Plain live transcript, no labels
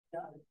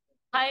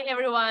Hi,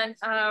 everyone.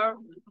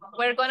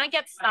 We're gonna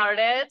get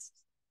started.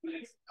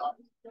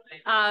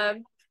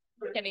 Can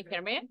you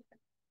hear me?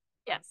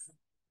 Yes.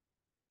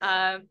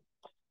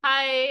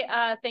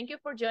 Hi, thank you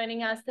for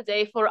joining us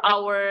today for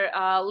our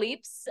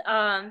LiPS.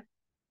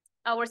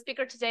 Our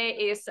speaker today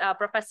is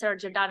Professor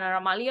Jordana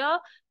Ramalho,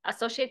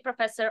 Associate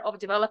Professor of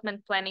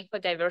Development Planning for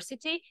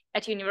Diversity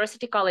at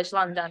University College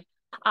London.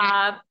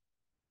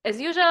 As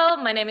usual,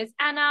 my name is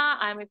Anna.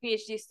 I'm a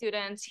PhD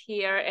student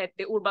here at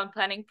the Urban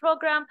Planning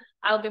Program.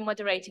 I'll be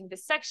moderating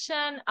this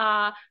section.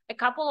 A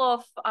couple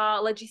of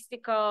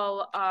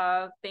logistical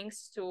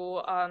things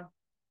to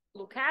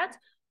look at.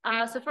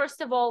 So first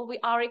of all, we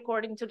are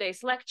recording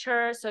today's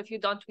lecture. So if you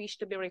don't wish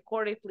to be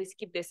recorded, please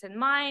keep this in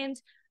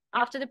mind.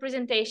 After the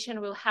presentation,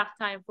 we'll have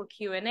time for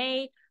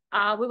Q&A.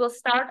 We will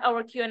start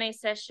our Q&A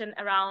session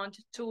around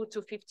 2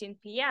 to 15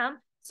 p.m.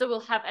 So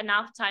we'll have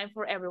enough time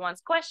for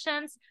everyone's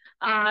questions.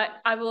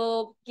 I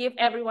will give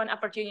everyone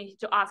opportunity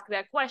to ask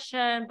their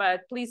question,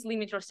 but please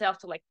limit yourself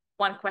to like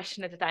one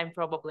question at a time,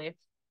 probably.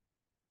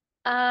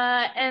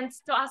 And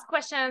to ask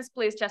questions,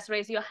 please just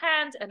raise your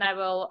hand and I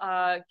will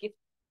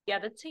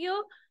get it to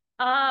you.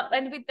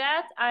 And with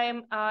that,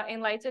 I'm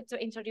enlightened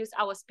to introduce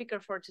our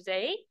speaker for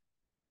today.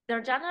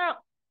 Jordana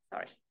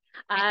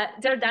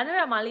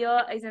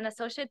Ramalho is an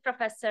associate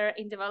professor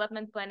in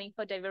development planning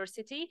for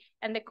diversity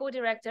and the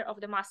co-director of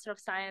the Master of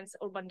Science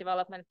Urban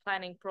Development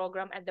Planning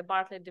program at the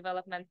Bartlett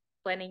Development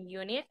Planning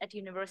Unit at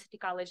University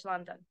College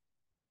London.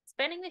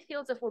 Spanning the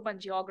fields of urban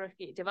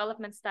geography,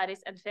 development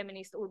studies, and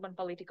feminist urban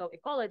political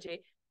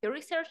ecology, the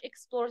research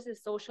explores the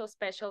social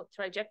spatial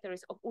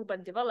trajectories of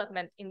urban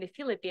development in the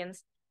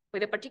Philippines,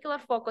 with a particular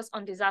focus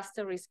on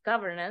disaster risk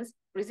governance,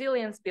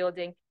 resilience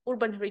building,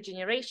 urban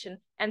regeneration,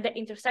 and the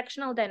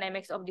intersectional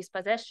dynamics of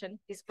dispossession,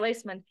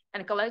 displacement,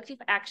 and collective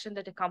action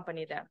that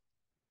accompany them.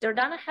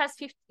 Jordana has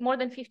more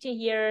than 15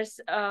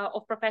 years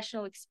of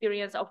professional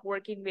experience of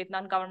working with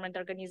non-government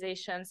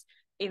organizations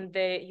in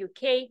the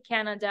UK,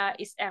 Canada,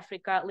 East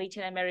Africa,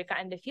 Latin America,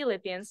 and the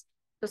Philippines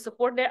to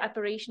support their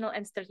operational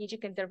and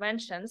strategic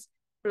interventions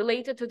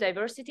related to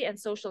diversity and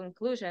social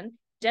inclusion,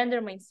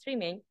 gender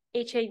mainstreaming,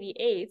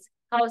 HIV/AIDS,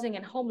 housing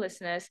and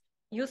homelessness,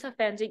 youth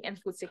offending,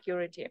 and food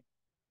security.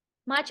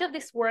 Much of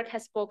this work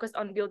has focused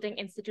on building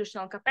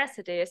institutional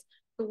capacities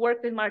to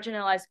work with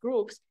marginalized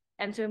groups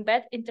and to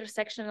embed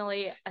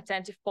intersectionally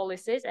attentive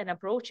policies and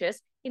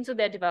approaches into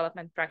their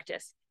development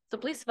practice. So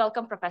please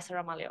welcome Professor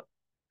Ramalho.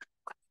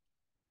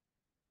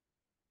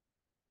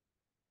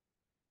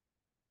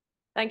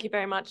 Thank you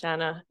very much,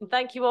 Anna. And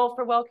thank you all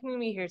for welcoming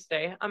me here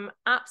today. I'm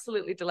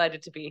absolutely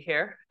delighted to be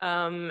here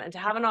and to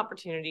have an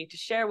opportunity to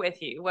share with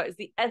you what is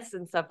the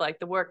essence of like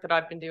the work that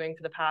I've been doing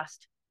for the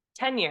past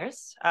 10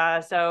 years.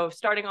 So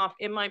starting off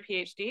in my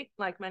PhD,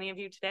 like many of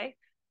you today,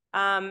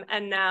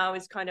 and now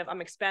is kind of, I'm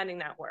expanding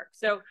that work.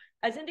 So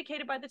as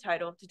indicated by the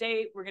title,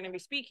 today we're going to be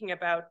speaking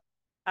about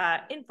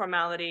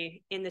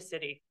informality in the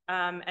city,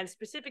 and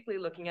specifically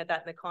looking at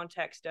that in the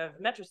context of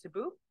Metro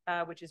Cebu,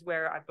 which is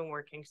where I've been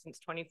working since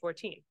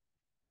 2014.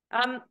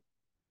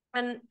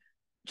 And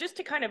just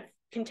to kind of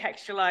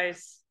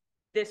contextualize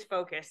this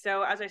focus.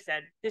 So as I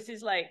said, this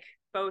is like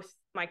both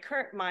my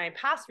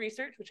past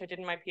research, which I did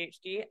in my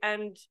PhD,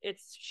 and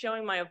it's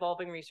showing my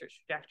evolving research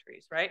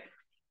trajectories, right?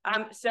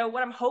 So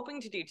what I'm hoping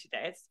to do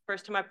today, it's the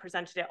first time I've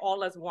presented it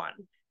all as one,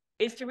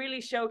 is to really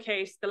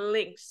showcase the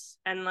links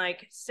and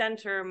like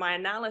center my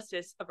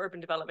analysis of urban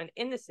development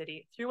in the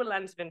city through a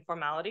lens of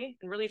informality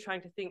and really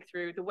trying to think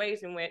through the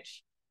ways in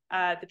which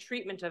the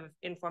treatment of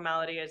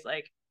informality is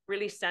like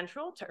really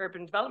central to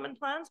urban development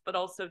plans, but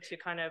also to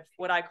kind of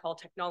what I call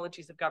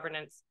technologies of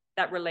governance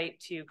that relate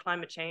to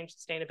climate change,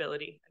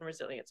 sustainability, and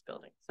resilience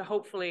building. So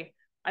hopefully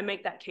I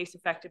make that case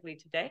effectively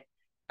today.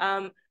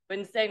 But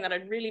in saying that,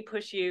 I'd really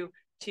push you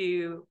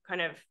to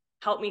kind of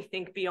help me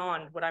think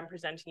beyond what I'm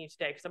presenting you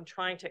today, because I'm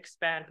trying to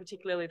expand,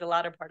 particularly the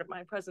latter part of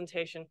my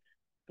presentation.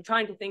 I'm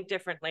trying to think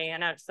differently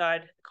and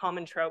outside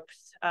common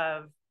tropes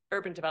of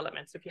urban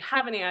development. So if you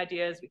have any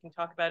ideas, we can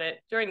talk about it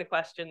during the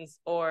questions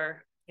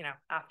or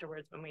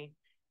afterwards when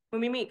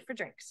we meet for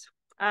drinks.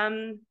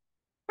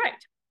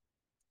 Right.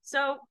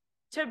 So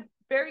to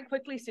very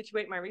quickly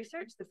situate my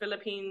research, the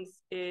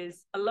Philippines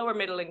is a lower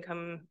middle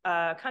income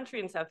country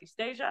in Southeast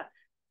Asia,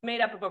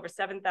 made up of over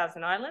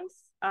 7,000 islands.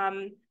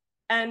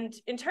 And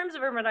in terms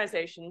of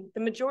urbanization,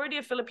 the majority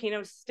of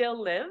Filipinos still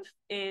live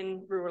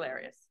in rural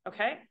areas,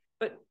 okay?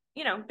 But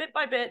bit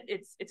by bit,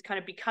 it's kind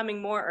of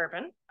becoming more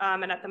urban.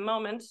 And at the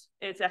moment,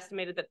 it's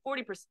estimated that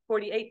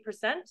 48%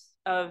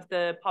 of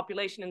the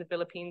population in the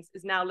Philippines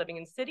is now living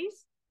in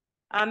cities.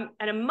 And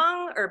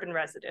among urban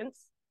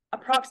residents,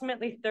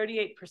 approximately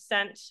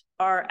 38%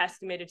 are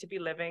estimated to be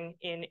living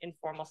in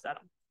informal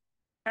settlements,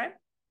 okay?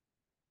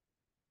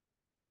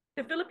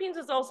 The Philippines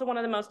is also one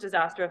of the most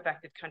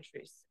disaster-affected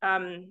countries.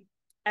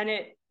 And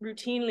it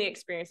routinely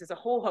experiences a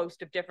whole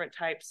host of different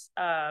types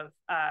of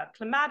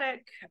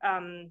climatic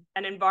and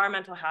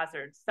environmental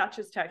hazards, such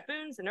as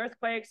typhoons and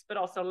earthquakes, but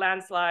also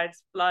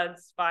landslides,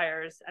 floods,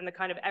 fires, and the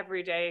kind of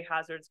everyday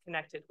hazards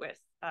connected with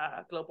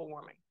global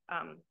warming.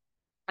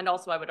 And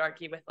also, I would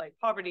argue, with like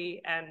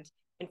poverty and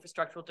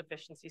infrastructural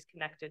deficiencies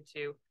connected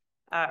to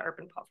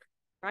urban poverty,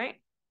 right?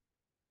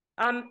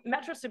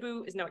 Metro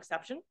Cebu is no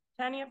exception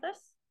to any of this.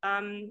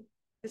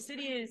 The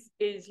city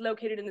is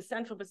located in the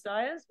central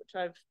Visayas, which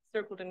I've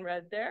circled in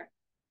red there.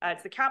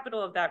 It's the capital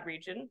of that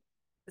region,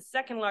 the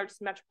second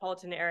largest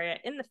metropolitan area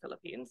in the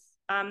Philippines,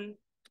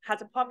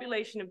 has a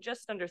population of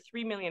just under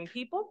 3 million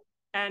people.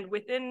 And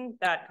within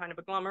that kind of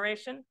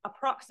agglomeration,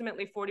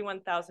 approximately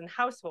 41,000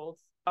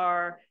 households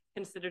are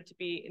considered to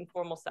be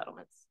informal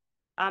settlements.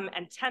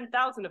 And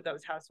 10,000 of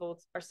those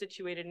households are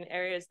situated in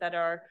areas that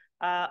are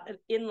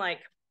in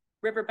like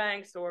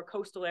riverbanks or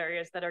coastal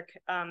areas that are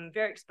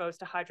very exposed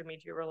to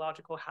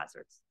hydrometeorological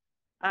hazards.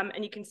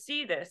 And you can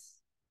see this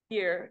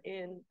here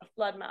in a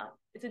flood map.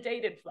 It's a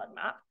dated flood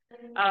map,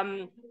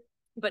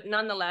 but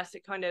nonetheless,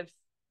 it kind of,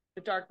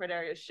 the dark red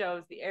areas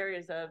shows the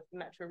areas of the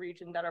metro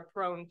region that are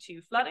prone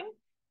to flooding.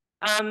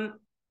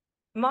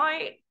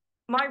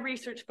 My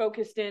research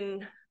focused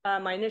in,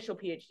 my initial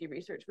PhD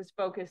research was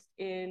focused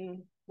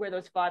in where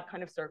those 5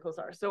 kind of circles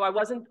are. So I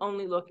wasn't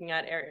only looking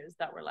at areas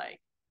that were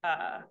like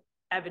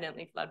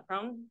evidently flood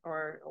prone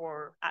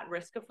or at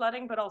risk of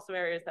flooding, but also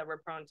areas that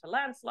were prone to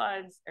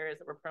landslides, areas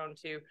that were prone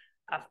to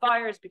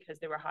fires because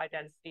they were high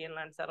density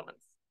inland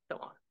settlements, so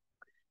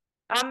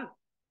on.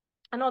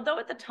 And although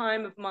at the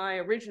time of my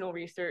original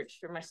research,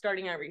 or my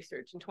starting out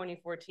research in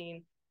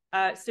 2014,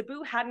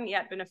 Cebu hadn't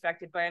yet been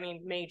affected by any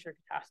major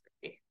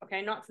catastrophe,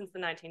 okay, not since the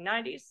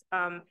 1990s.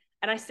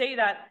 And I say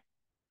that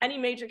any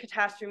major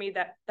catastrophe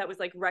that was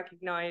like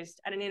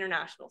recognized at an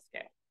international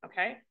scale,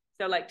 okay?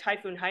 So like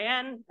Typhoon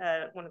Haiyan,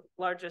 one of the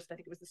largest, I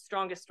think it was the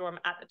strongest storm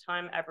at the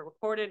time ever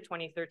recorded,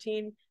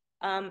 2013,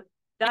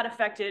 that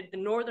affected the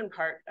northern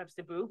part of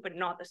Cebu, but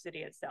not the city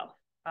itself.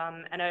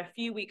 And a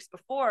few weeks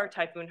before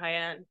Typhoon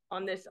Haiyan,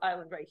 on this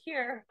island right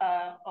here,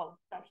 oh,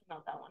 actually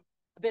not that one,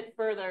 a bit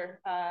further,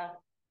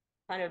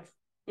 kind of,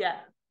 yeah,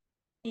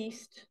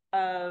 east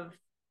of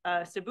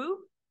Cebu,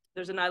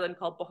 there's an island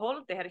called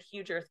Bohol. They had a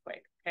huge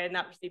earthquake, okay, and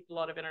that received a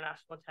lot of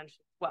international attention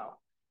as well.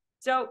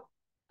 So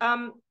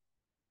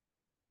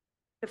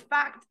the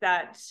fact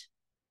that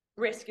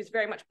risk is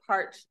very much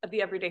part of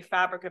the everyday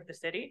fabric of the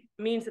city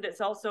means that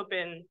it's also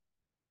been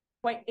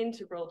quite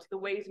integral to the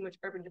ways in which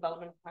urban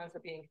development plans are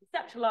being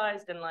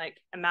conceptualized and like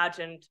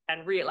imagined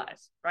and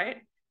realized, right?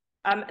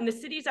 And the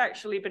city's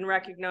actually been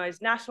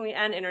recognized nationally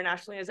and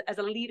internationally as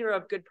a leader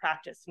of good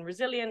practice in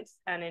resilience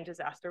and in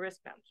disaster risk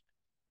management.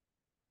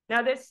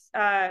 Now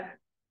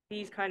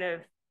these kind of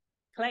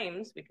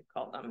claims, we could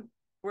call them,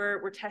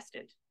 were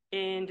tested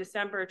in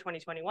December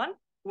 2021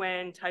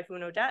 when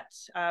Typhoon Odette,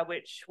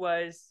 which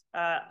was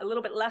a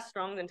little bit less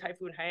strong than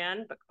Typhoon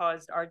Haiyan, but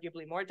caused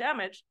arguably more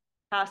damage,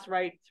 passed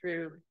right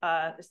through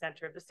the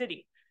center of the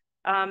city,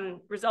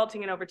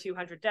 resulting in over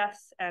 200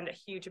 deaths and a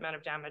huge amount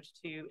of damage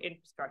to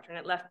infrastructure. And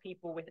it left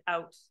people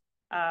without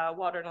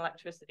water and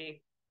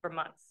electricity for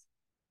months.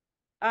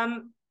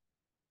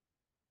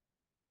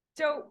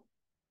 So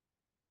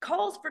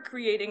calls for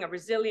creating a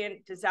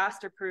resilient,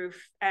 disaster-proof,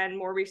 and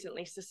more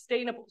recently,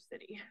 sustainable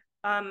city,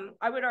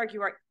 I would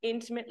argue are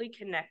intimately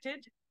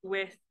connected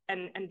with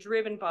and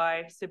driven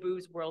by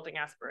Cebu's worlding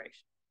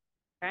aspiration,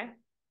 okay?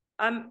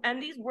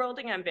 And these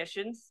worlding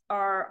ambitions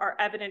are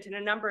evident in a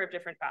number of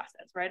different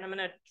facets, right? I'm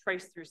gonna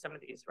trace through some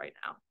of these right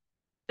now.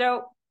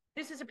 So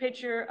this is a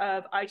picture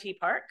of IT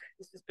Park.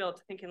 This was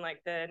built, I think, in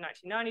like the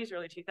 1990s,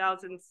 early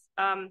 2000s.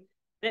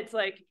 It's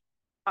like,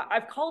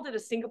 I've called it a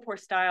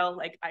Singapore-style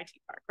like IT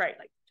Park, right?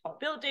 Like tall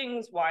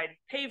buildings, wide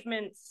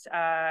pavements,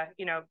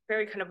 you know,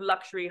 very kind of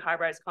luxury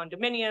high-rise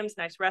condominiums,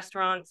 nice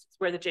restaurants. It's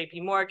where the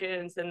JP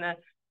Morgans and the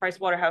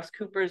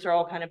PricewaterhouseCoopers are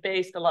all kind of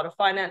based, a lot of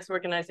finance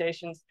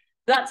organizations.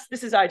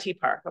 This is IT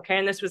Park, okay?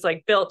 And this was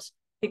like built,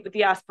 I think, with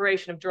the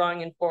aspiration of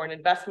drawing in foreign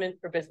investment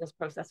for business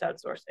process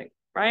outsourcing,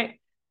 right?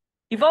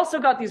 You've also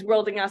got these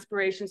worlding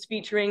aspirations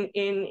featuring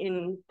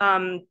in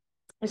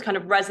these kind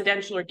of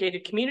residential or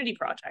gated community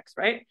projects,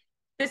 right?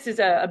 This is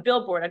a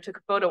billboard I took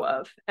a photo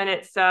of, and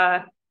it's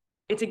a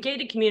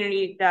gated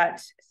community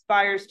that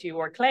aspires to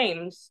or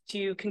claims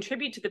to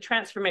contribute to the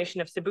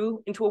transformation of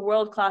Cebu into a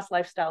world-class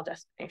lifestyle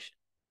destination,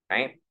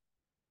 right?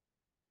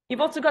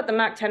 You've also got the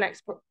Mach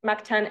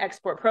 10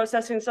 export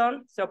processing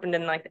zone. It's opened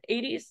in like the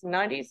 80s and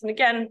 90s. And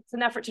again, it's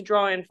an effort to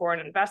draw in foreign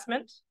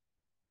investment.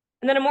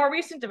 And then a more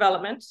recent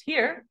development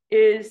here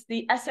is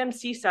the SM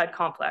Seaside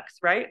complex,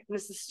 right? And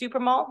this is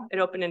Super Mall. It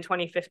opened in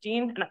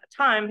 2015. And at the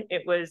time,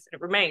 it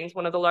remains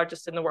one of the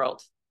largest in the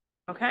world,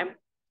 okay?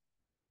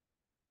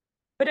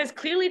 But as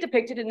clearly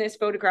depicted in this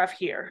photograph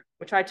here,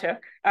 which I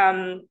took,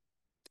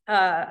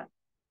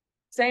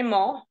 same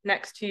mall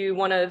next to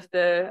one of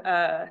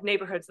the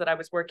neighborhoods that I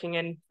was working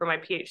in for my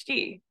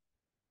PhD.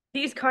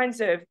 These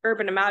kinds of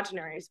urban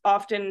imaginaries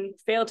often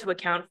fail to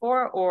account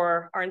for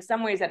or are in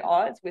some ways at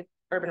odds with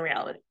urban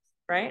realities,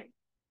 right?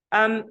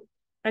 I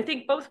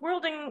think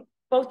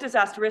both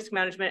disaster risk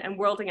management and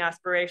worlding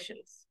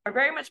aspirations are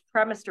very much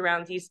premised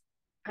around these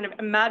kind of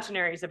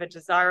imaginaries of a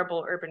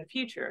desirable urban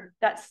future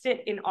that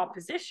sit in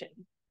opposition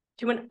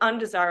to an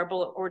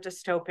undesirable or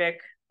dystopic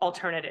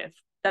alternative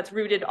that's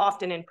rooted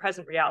often in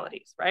present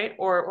realities, right?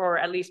 Or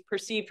at least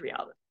perceived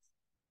realities.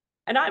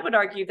 And I would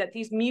argue that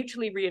these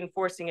mutually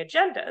reinforcing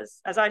agendas,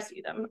 as I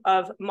see them,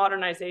 of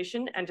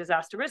modernization and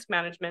disaster risk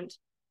management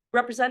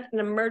represent an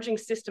emerging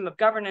system of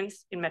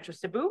governance in Metro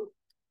Cebu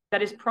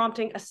that is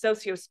prompting a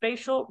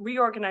socio-spatial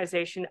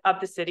reorganization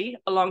of the city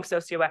along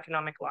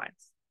socioeconomic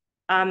lines.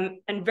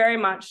 And very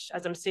much,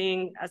 as I'm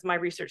seeing, as my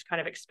research kind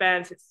of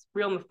expands its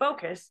realm of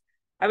focus,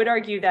 I would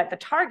argue that the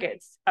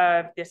targets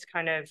of this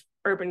kind of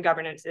urban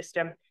governance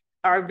system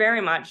are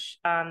very much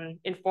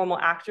informal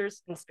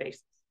actors in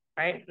spaces,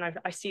 right? And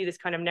I see this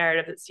kind of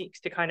narrative that seeks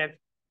to kind of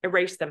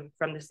erase them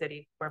from the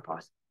city where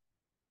possible.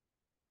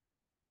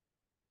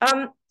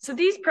 So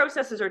these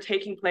processes are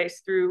taking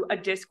place through a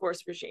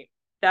discourse regime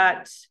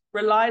that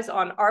relies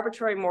on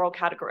arbitrary moral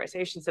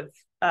categorizations of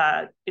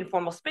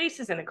informal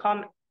spaces and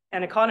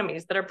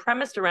economies that are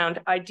premised around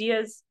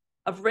ideas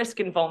of risk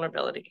and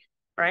vulnerability,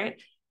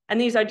 right? And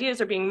these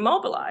ideas are being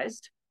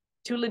mobilized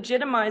to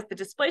legitimize the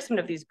displacement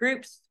of these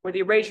groups or the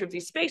erasure of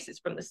these spaces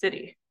from the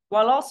city,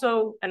 while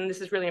also, and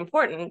this is really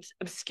important,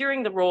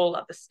 obscuring the role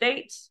of the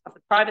state, of the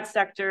private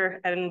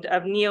sector, and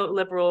of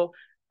neoliberal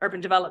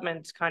urban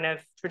development kind of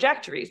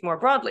trajectories more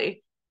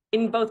broadly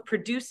in both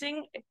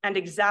producing and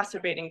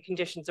exacerbating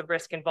conditions of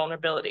risk and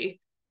vulnerability.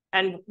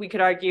 And we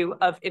could argue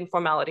of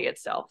informality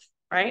itself,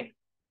 right?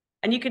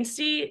 And you can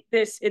see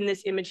this in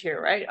this image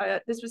here,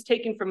 right? This was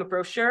taken from a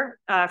brochure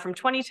from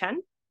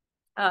 2010,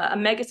 a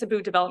mega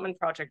Cebu development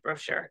project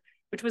brochure,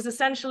 which was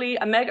essentially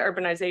a mega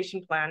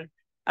urbanization plan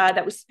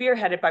that was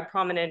spearheaded by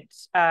prominent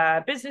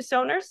business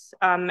owners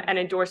and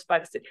endorsed by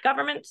the city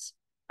government.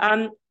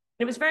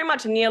 It was very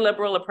much a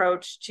neoliberal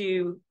approach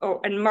to, or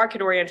a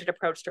market-oriented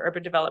approach to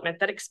urban development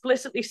that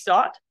explicitly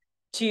sought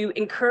to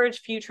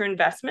encourage future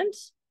investment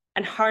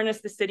and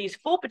harness the city's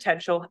full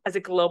potential as a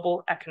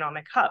global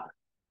economic hub,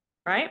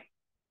 right?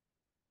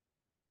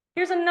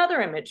 Here's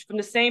another image from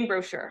the same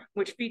brochure,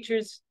 which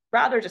features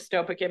rather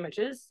dystopic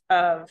images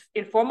of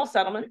informal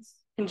settlements,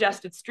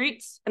 congested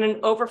streets, and an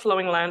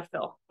overflowing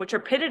landfill, which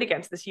are pitted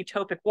against this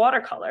utopic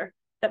watercolor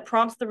that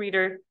prompts the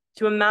reader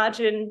to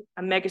imagine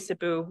a mega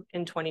Cebu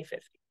in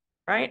 2050,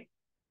 right?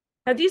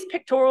 Now, these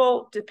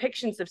pictorial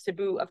depictions of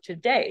Cebu of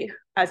today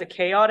as a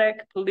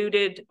chaotic,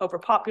 polluted,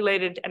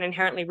 overpopulated, and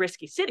inherently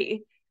risky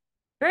city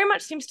very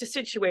much seems to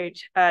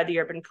situate the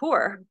urban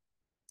poor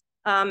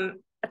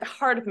at the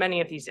heart of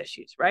many of these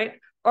issues, right?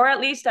 Or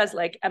at least as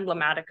like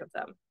emblematic of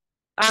them.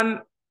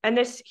 And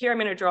this here, I'm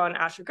going to draw on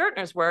Asher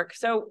Gertner's work.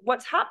 So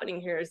what's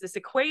happening here is this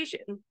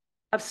equation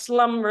of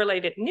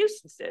slum-related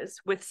nuisances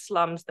with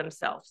slums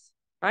themselves,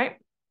 right?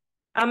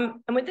 And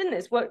within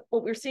this, what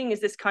we're seeing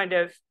is this kind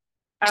of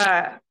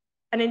an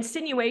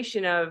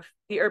insinuation of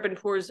the urban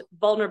poor's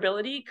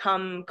vulnerability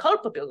come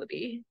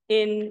culpability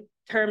in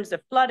terms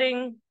of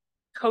flooding,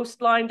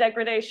 coastline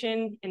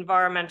degradation,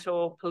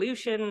 environmental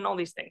pollution, and all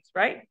these things,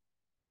 right?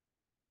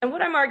 And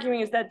what I'm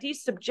arguing is that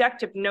these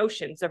subjective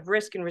notions of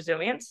risk and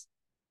resilience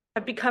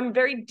have become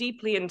very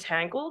deeply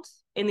entangled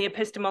in the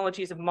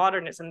epistemologies of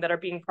modernism that are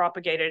being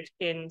propagated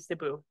in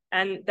Cebu,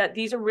 and that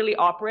these are really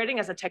operating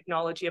as a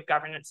technology of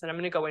governance. And I'm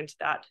going to go into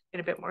that in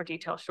a bit more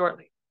detail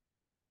shortly.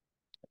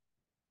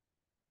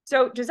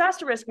 So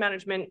disaster risk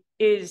management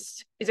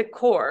is a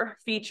core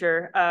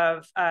feature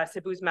of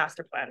Cebu's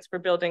master plans for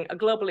building a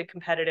globally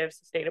competitive,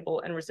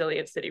 sustainable, and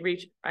resilient city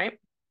region, right?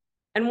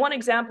 And one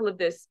example of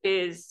this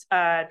is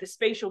the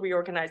spatial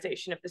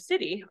reorganization of the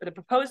city, or the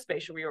proposed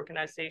spatial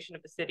reorganization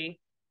of the city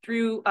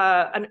through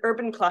an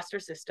urban cluster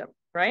system,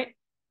 right?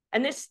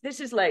 And this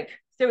is like,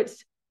 so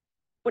it's,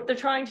 what they're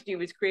trying to do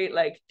is create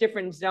like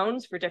different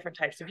zones for different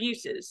types of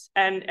uses,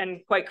 and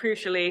quite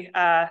crucially,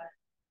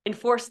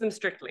 enforce them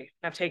strictly.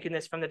 I've taken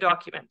this from the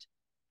document.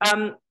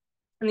 And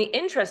the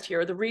interest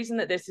here, the reason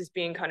that this is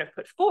being kind of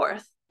put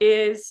forth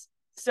is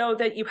so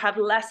that you have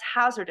less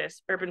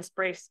hazardous urban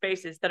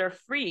spaces that are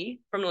free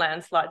from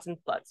landslides and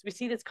floods. We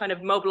see this kind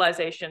of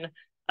mobilization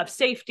of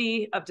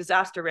safety, of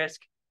disaster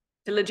risk,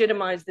 to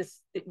legitimize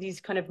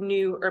these kind of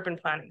new urban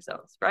planning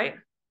zones, right?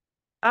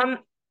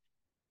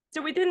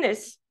 So within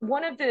this,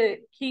 one of the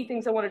key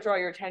things I want to draw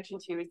your attention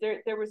to is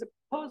there was a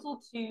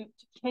proposal to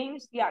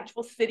change the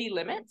actual city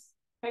limits.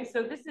 Okay,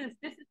 so this is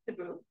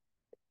Cebu.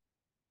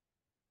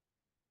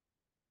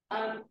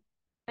 And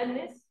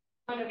this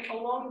kind of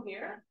along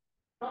here,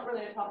 not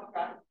really a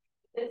topographic,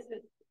 this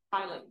is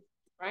island,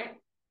 right?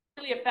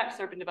 It really affects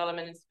urban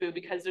development in Cebu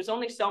because there's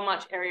only so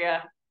much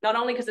area, not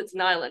only because it's an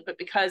island, but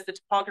because the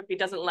topography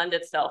doesn't lend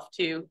itself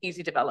to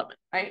easy development,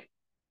 right?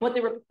 What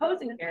they were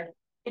proposing here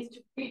is to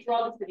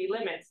redraw the city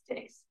limits to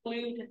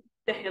exclude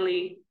the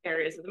hilly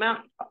areas of the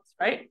mountaintops,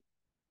 right?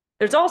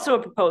 There's also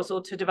a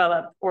proposal to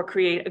develop or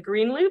create a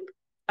green loop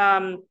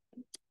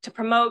to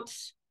promote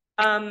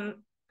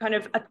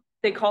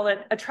they call it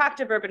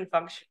attractive urban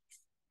functions,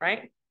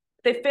 right?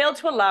 They failed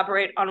to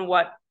elaborate on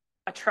what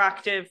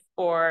attractive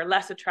or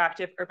less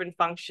attractive urban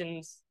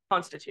functions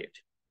constitute,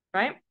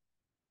 right?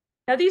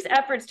 Now, these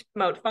efforts to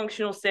promote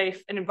functional,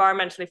 safe, and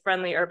environmentally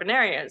friendly urban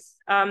areas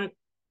are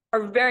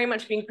very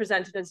much being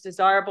presented as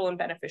desirable and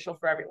beneficial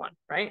for everyone,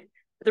 right?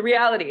 The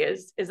reality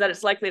is that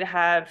it's likely to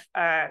have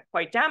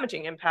quite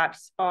damaging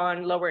impacts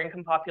on lower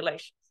income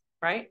populations,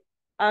 right?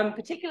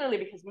 Particularly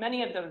because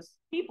many of those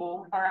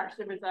people are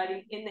actually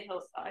residing in the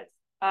hillsides,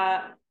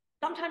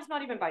 sometimes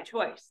not even by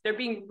choice. They're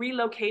being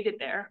relocated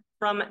there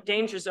from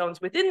danger zones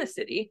within the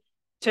city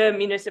to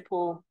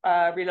municipal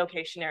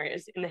relocation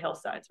areas in the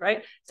hillsides,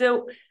 right?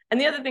 So, and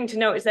the other thing to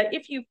note is that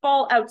if you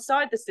fall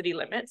outside the city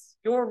limits,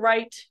 your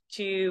right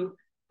to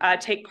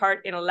take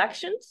part in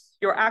elections,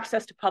 your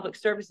access to public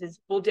services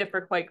will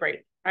differ quite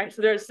greatly, right?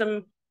 So there's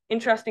some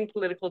interesting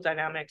political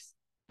dynamics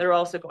that are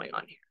also going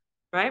on here,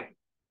 right?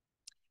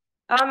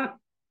 I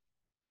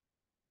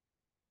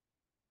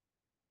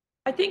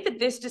think that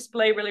this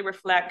display really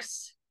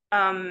reflects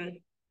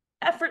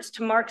efforts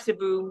to mark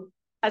Cebu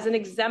as an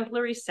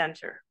exemplary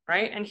center,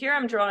 right? And here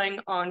I'm drawing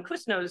on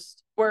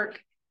Kusno's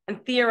work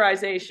and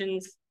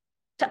theorizations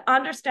to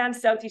understand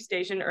Southeast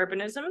Asian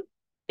urbanism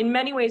in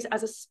many ways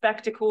as a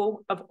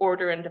spectacle of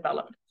order and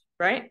development,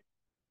 right?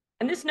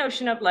 And this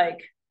notion of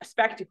like a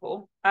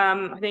spectacle,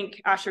 I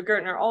think Asher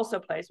Gertner also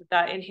plays with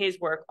that in his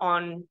work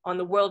on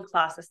the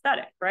world-class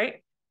aesthetic,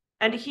 right?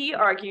 And he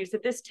argues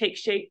that this takes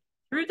shape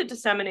through the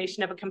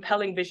dissemination of a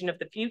compelling vision of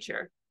the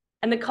future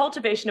and the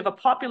cultivation of a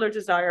popular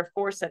desire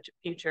for such a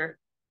future,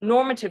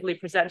 normatively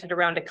presented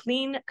around a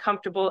clean,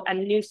 comfortable,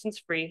 and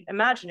nuisance-free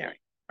imaginary,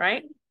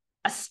 right?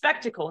 A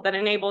spectacle that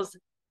enables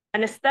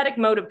an aesthetic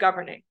mode of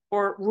governing,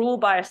 or rule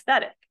by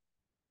aesthetic,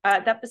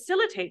 that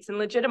facilitates and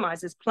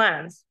legitimizes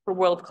plans for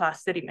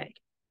world-class city making.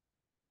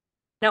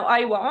 Now,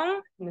 Ai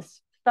Wong, in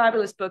this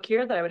fabulous book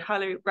here that I would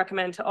highly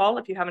recommend to all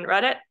if you haven't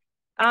read it,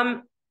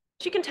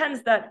 she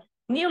contends that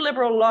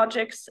neoliberal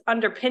logics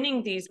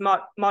underpinning these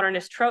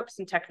modernist tropes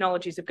and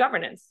technologies of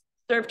governance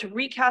serve to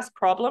recast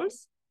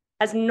problems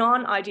as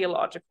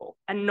non-ideological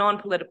and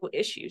non-political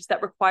issues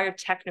that require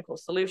technical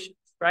solutions,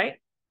 right?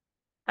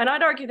 And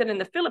I'd argue that in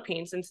the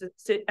Philippines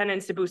and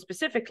in Cebu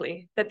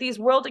specifically, that these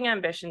worlding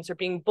ambitions are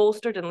being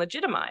bolstered and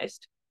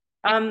legitimized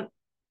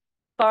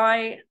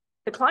by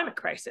the climate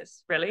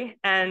crisis, really,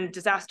 and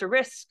disaster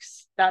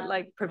risks that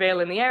like prevail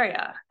in the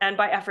area, and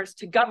by efforts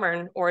to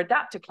govern or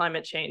adapt to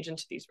climate change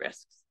into these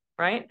risks,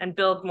 right? And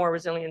build more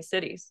resilient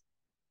cities.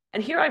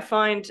 And here I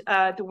find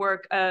the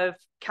work of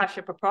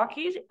Kasia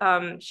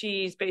Paprocki.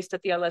 She's based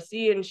at the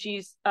LSE, and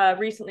she's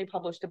recently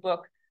published a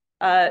book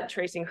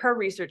tracing her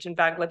research in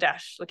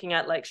Bangladesh, looking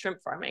at like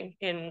shrimp farming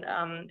in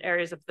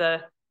areas of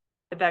the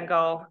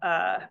Bengal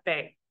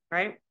Bay,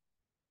 right?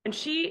 And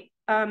she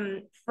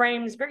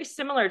frames very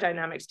similar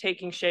dynamics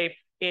taking shape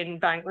in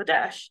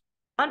Bangladesh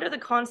under the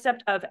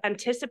concept of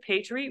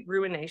anticipatory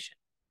ruination,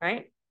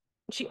 right?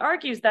 And she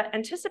argues that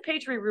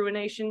anticipatory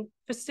ruination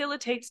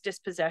facilitates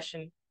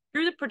dispossession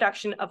through the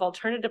production of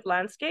alternative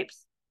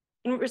landscapes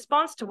in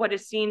response to what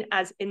is seen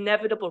as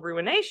inevitable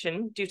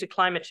ruination due to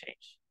climate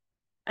change.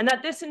 And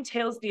that this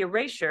entails the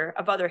erasure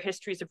of other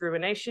histories of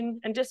ruination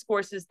and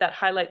discourses that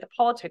highlight the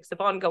politics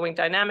of ongoing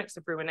dynamics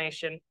of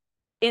ruination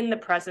in the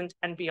present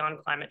and beyond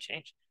climate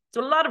change.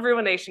 So a lot of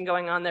ruination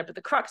going on there, but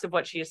the crux of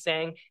what she is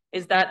saying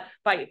is that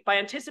by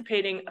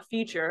anticipating a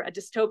future, a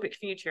dystopic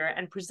future,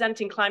 and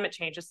presenting climate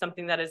change as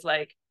something that is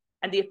like,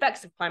 and the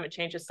effects of climate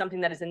change as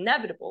something that is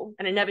inevitable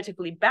and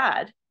inevitably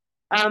bad,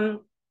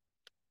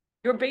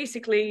 you're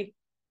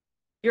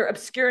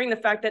obscuring the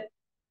fact that,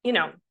 you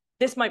know,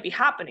 this might be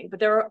happening, but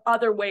there are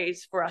other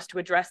ways for us to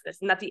address this,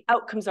 and that the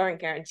outcomes aren't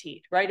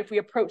guaranteed, right? If we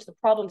approach the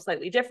problem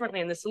slightly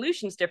differently and the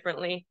solutions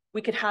differently,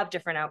 we could have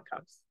different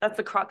outcomes. That's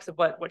the crux of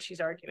what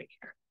she's arguing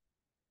here.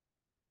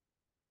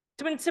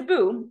 So in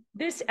Cebu,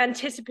 this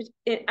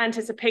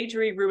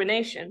anticipatory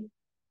ruination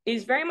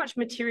is very much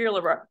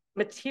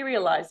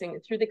materializing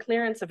through the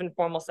clearance of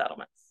informal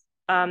settlements,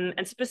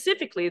 and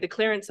specifically the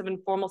clearance of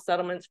informal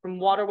settlements from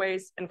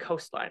waterways and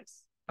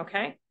coastlines,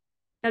 okay?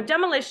 Now,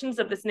 demolitions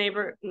of this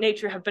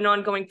nature have been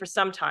ongoing for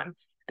some time,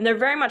 and they're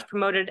very much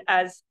promoted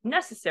as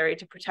necessary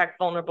to protect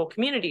vulnerable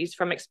communities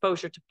from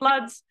exposure to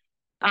floods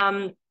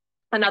and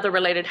other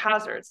related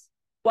hazards,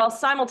 while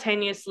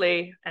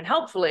simultaneously and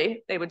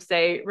helpfully, they would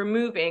say,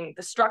 removing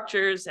the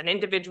structures and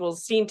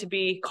individuals seen to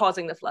be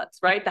causing the floods,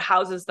 right? The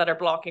houses that are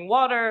blocking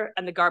water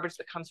and the garbage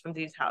that comes from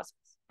these houses,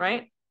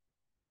 right?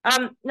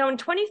 Now, in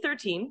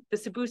 2013, the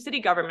Cebu city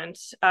government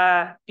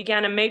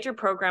began a major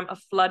program of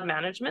flood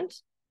management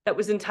that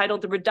was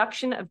entitled the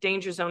Reduction of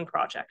Danger Zone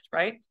Project,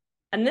 right?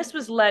 And this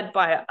was led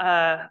by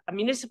a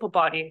municipal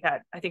body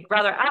that I think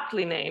rather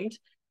aptly named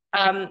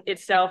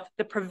itself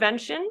the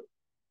Prevention,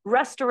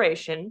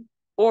 Restoration,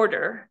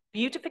 Order,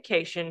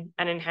 Beautification,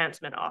 and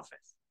Enhancement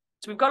Office.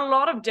 So we've got a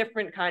lot of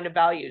different kind of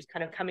values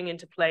kind of coming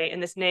into play in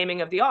this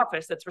naming of the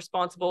office that's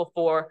responsible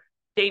for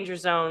danger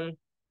zone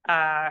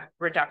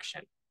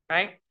reduction,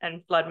 right?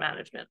 And flood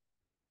management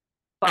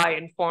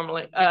by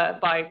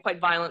quite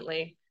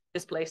violently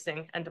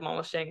displacing and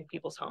demolishing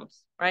people's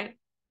homes, right?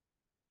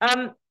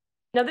 Now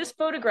this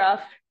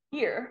photograph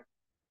here,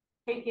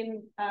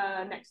 taken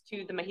next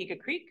to the Mahiga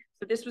Creek.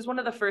 So this was one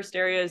of the first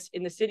areas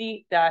in the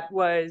city that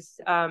was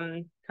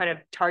kind of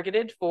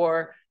targeted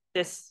for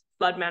this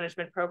flood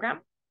management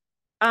program.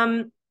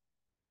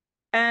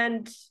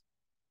 And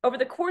over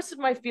the course of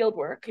my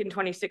fieldwork in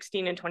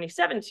 2016 and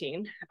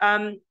 2017,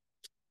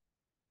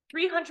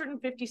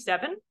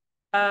 357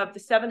 of the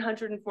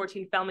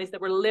 714 families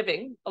that were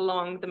living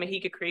along the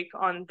Mahiga Creek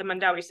on the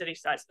Mandawi city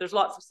side. So there's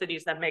lots of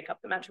cities that make up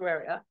the metro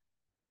area.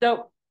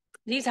 So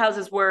these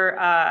houses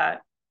were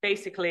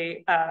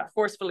basically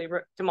forcefully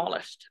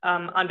demolished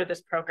under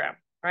this program,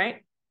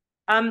 right?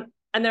 And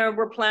there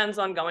were plans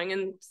ongoing,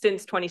 and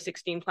since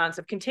 2016, plans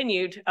have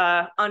continued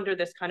under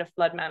this kind of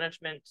flood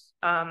management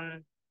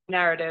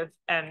narrative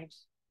and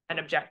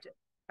objective,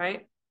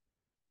 right?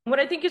 What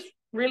I think is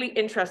really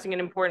interesting and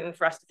important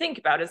for us to think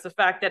about is the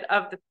fact that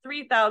of the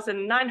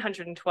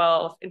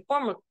 3,912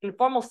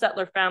 informal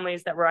settler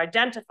families that were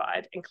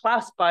identified and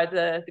classed by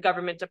the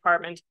government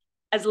department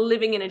as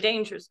living in a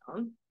danger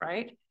zone,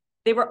 right?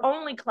 They were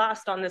only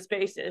classed on this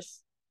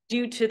basis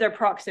due to their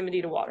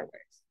proximity to waterways,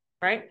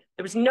 right?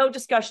 There was no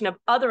discussion of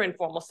other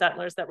informal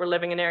settlers that were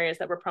living in areas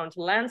that were prone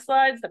to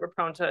landslides, that were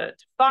prone to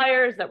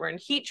fires, that were in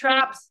heat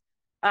traps.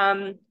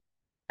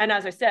 And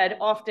as I said,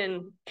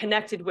 often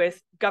connected with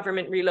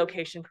government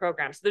relocation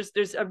programs.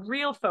 There's a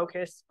real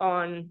focus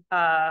on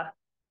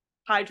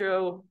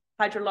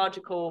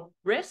hydrological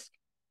risk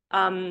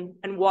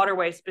and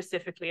waterways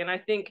specifically. And I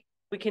think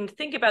we can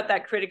think about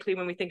that critically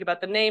when we think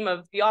about the name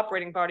of the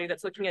operating body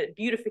that's looking at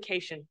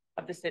beautification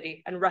of the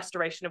city and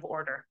restoration of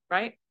order,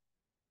 right?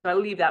 So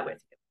I'll leave that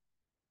with you.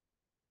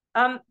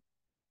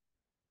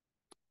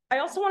 I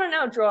also want to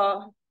now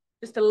draw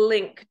just a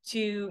link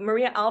to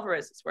Maria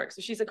Alvarez's work.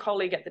 So she's a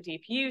colleague at the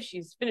DPU.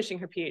 She's finishing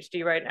her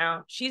PhD right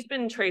now. She's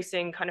been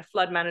tracing kind of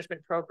flood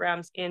management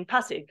programs in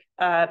Pasig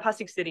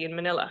City in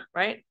Manila,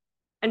 right?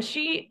 And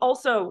she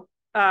also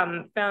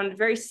found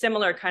very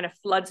similar kind of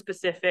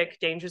flood-specific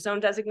danger zone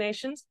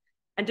designations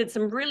and did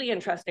some really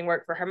interesting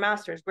work for her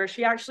master's, where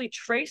she actually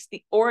traced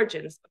the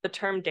origins of the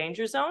term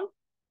danger zone,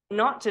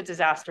 not to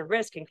disaster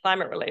risk and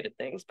climate-related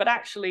things, but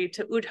actually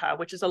to UDHA,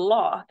 which is a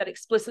law that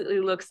explicitly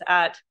looks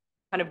at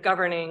kind of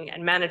governing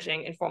and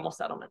managing informal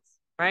settlements,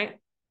 right?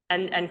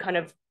 And kind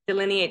of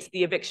delineates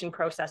the eviction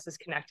processes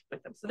connected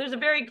with them. So there's a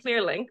very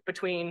clear link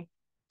between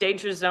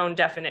danger zone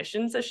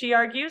definitions, as she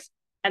argues,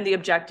 and the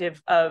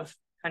objective of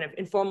kind of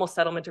informal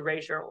settlement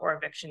erasure or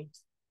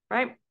evictions,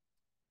 right?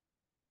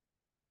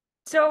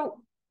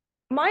 So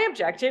my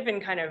objective in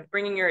kind of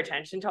bringing your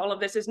attention to all of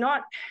this is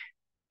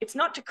it's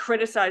not to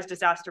criticize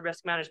disaster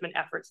risk management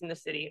efforts in the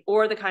city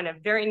or the kind of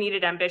very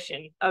needed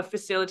ambition of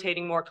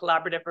facilitating more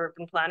collaborative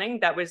urban planning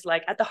that was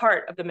like at the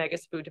heart of the Mega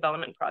SPU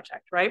development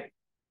project, right?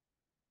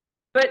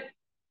 But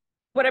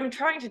what I'm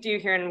trying to do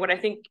here and what I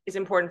think is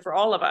important for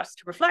all of us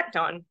to reflect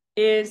on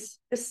is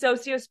the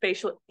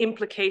socio-spatial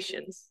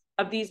implications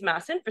of these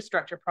mass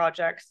infrastructure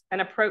projects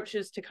and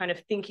approaches to kind of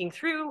thinking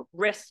through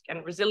risk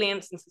and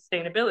resilience and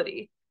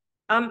sustainability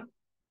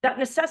that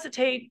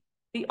necessitate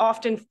the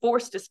often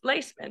forced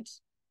displacement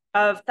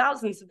of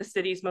thousands of the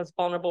city's most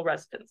vulnerable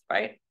residents,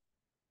 right?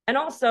 And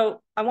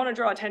also, I want to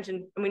draw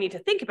attention, and we need to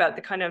think about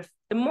the kind of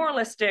the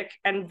moralistic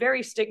and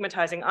very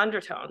stigmatizing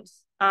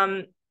undertones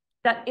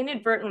that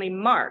inadvertently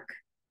mark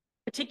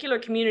particular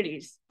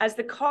communities as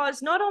the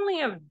cause not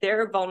only of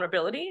their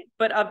vulnerability,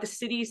 but of the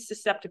city's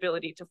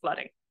susceptibility to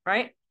flooding,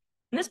 right?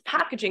 And this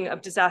packaging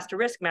of disaster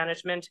risk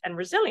management and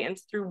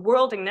resilience through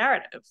worlding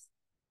narratives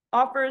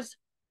offers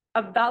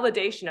a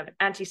validation of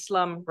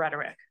anti-slum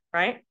rhetoric,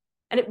 right?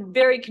 And it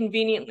very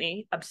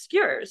conveniently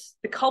obscures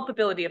the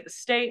culpability of the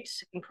state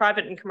and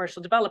private and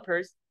commercial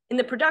developers in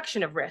the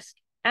production of risk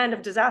and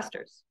of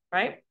disasters,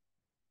 right?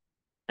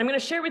 I'm going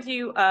to share with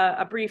you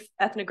a brief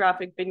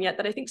ethnographic vignette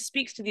that I think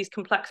speaks to these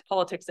complex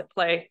politics at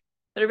play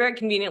that are very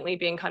conveniently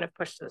being kind of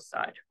pushed to the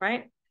side,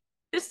 right?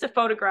 This is a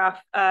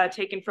photograph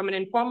taken from an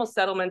informal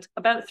settlement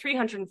about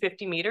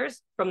 350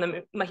 meters from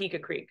the Mahiga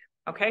Creek,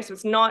 okay? So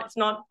it's not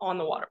on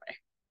the waterway.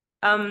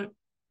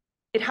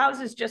 It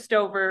houses just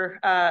over,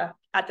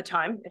 at the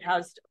time, it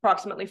housed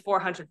approximately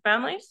 400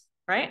 families,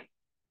 right?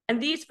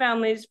 And these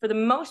families, for the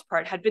most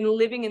part, had been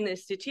living in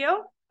this sitio.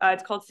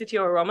 It's called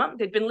Sitio Aroma.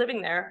 They'd been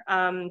living there,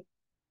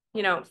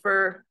 you know,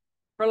 for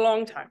a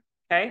long time,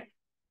 okay?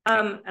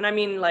 And I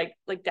mean like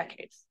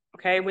decades,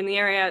 okay? When the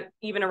area,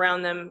 even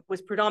around them,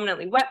 was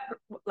predominantly wet,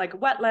 like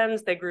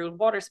wetlands, they grew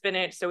water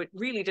spinach, so it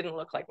really didn't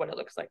look like what it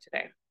looks like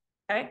today,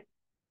 okay?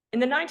 In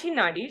the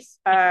 1990s,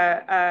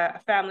 a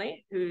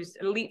family who's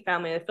an elite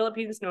family in the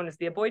Philippines known as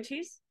the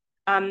Aboitiz,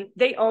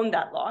 they owned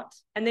that lot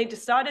and they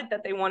decided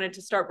that they wanted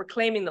to start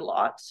reclaiming the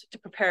lot to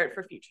prepare it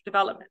for future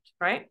development,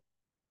 right?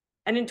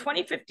 And in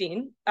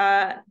 2015,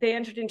 they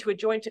entered into a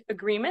joint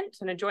agreement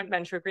and a joint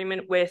venture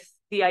agreement with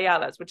the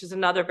Ayalas, which is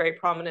another very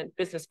prominent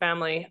business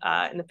family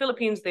in the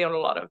Philippines. They own a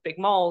lot of big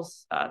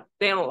malls.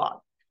 They own a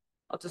lot.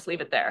 I'll just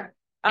leave it there.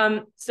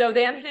 So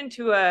they entered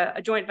into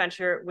a joint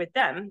venture with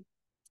them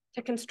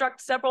to construct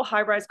several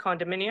high-rise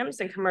condominiums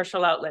and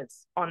commercial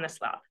outlets on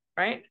this lot,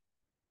 right?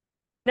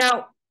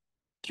 Now,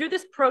 through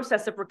this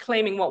process of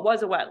reclaiming what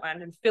was a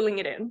wetland and filling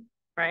it in,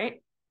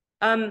 right?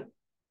 Sitio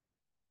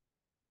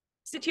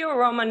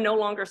Aroma no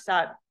longer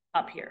sat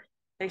up here.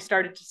 They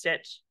started to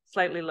sit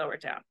slightly lower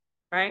down,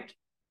 right?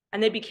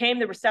 and they became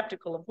the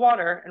receptacle of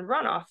water and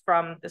runoff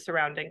from the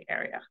surrounding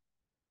area.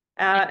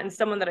 And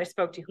someone that I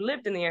spoke to who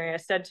lived in the area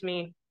said to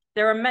me,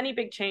 there are many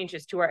big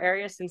changes to our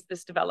area since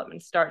this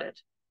development started.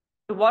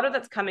 The water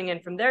that's coming in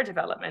from their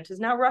development is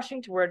now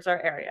rushing towards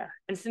our area.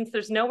 And since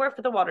there's nowhere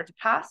for the water to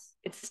pass,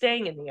 it's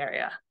staying in the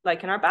area,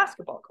 like in our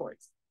basketball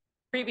courts.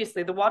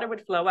 Previously, the water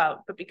would flow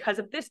out, but because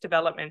of this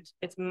development,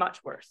 it's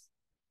much worse.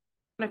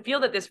 And I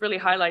feel that this really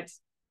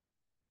highlights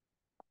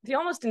the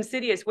almost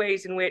insidious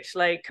ways in which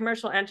like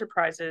commercial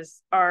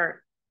enterprises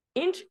are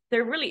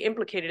they're really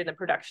implicated in the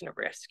production of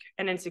risk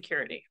and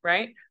insecurity,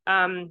 right?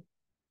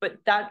 But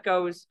that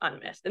goes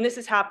unmissed. And this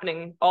is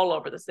happening all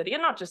over the city,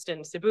 and not just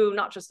in Cebu,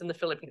 not just in the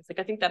Philippines. Like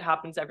I think that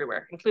happens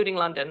everywhere, including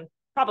London,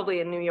 probably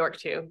in New York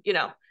too, you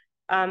know.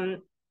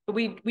 But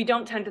we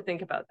don't tend to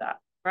think about that,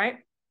 right?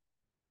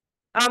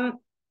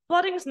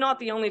 Flooding is not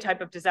the only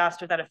type of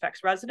disaster that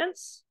affects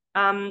residents.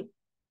 The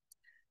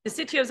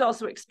city has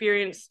also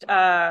experienced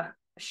fair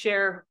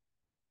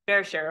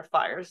share of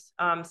fires,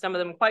 some of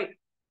them quite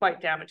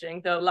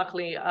damaging, though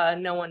luckily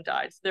no one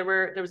died. So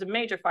there was a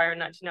major fire in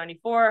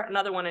 1994,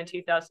 another one in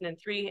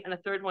 2003, and a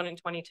third one in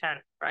 2010,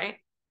 right?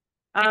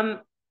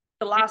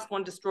 The last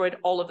one destroyed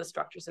all of the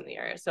structures in the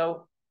area.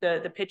 So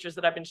the pictures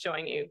that I've been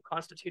showing you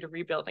constitute a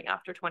rebuilding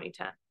after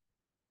 2010.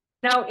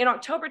 Now, in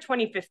October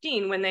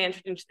 2015, when they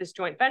entered into this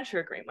joint venture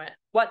agreement,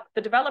 what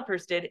the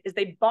developers did is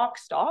they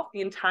boxed off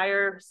the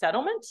entire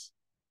settlement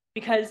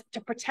because to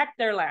protect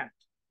their land,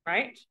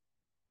 right?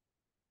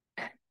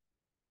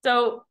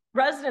 So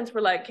residents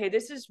were like, okay,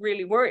 this is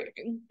really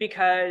worrying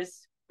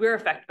because we're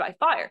affected by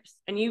fires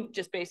and you've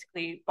just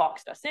basically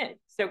boxed us in.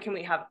 So can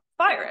we have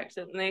fire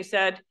exit? And they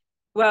said,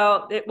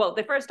 well,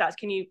 they first asked,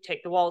 can you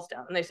take the walls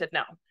down? And they said,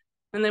 no.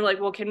 And they were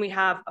like, well, can we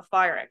have a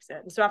fire exit?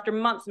 And so after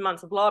months and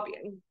months of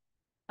lobbying,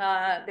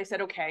 they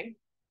said, okay.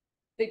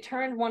 They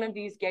turned one of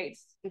these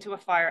gates into a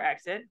fire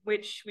exit,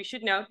 which we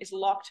should note is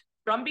locked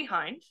from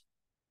behind,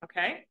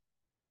 okay?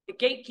 The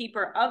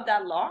gatekeeper of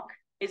that lock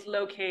is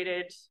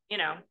located, you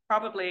know,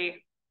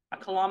 probably a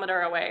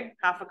kilometer away,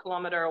 half a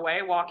kilometer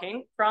away,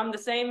 walking from the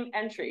same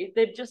entry.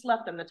 They've just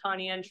left them the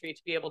tiny entry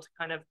to be able to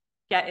kind of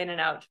get in and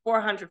out.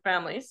 400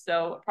 families,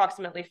 so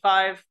approximately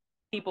 5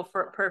 people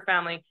per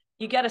family.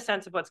 You get a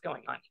sense of what's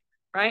going on,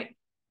 right?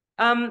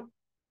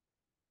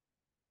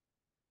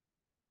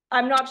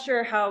 I'm not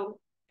sure how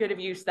good of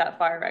use that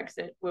fire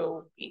exit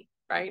will be,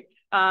 right?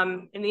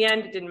 In the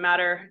end, it didn't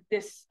matter.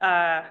 This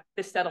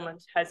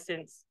settlement has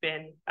since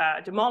been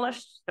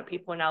demolished, so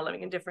people are now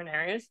living in different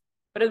areas.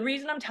 But the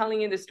reason I'm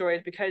telling you this story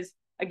is because,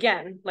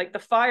 again, like the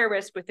fire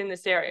risk within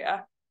this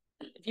area,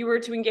 if you were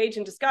to engage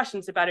in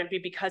discussions about it, it'd be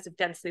because of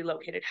densely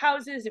located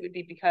houses. It would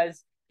be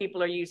because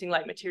people are using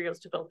light materials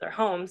to build their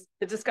homes.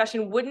 The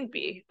discussion wouldn't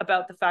be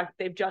about the fact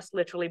that they've just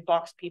literally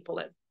boxed people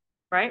in,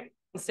 right?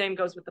 The same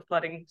goes with the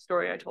flooding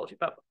story I told you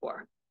about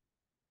before.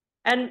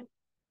 And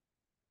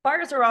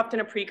fires are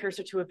often a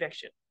precursor to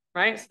eviction,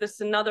 right? So this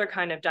is another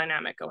kind of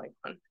dynamic going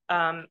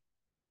on.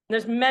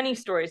 There's many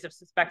stories of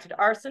suspected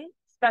arson,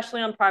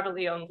 especially on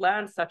privately owned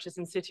land, such as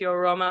in Sitio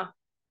Roma,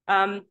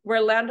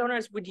 where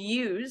landowners would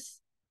use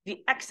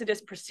the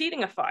exodus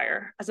preceding a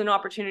fire as an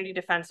opportunity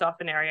to fence off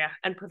an area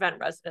and prevent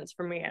residents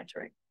from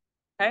re-entering,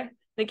 okay? And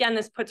again,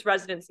 this puts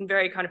residents in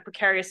very kind of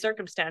precarious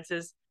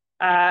circumstances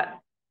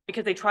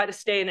because they try to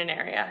stay in an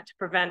area to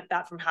prevent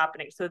that from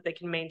happening so that they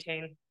can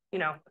maintain, you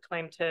know, a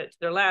claim to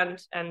their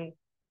land and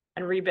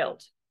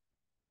rebuild.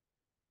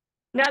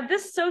 Now,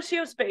 this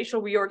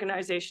socio-spatial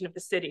reorganization of the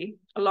city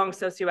along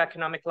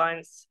socioeconomic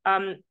lines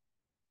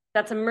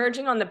that's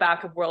emerging on the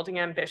back of worlding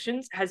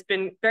ambitions has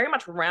been very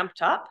much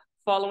ramped up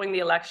following the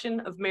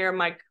election of Mayor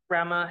Mike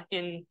Rama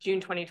in June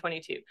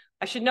 2022.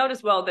 I should note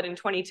as well that in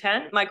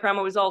 2010, Mike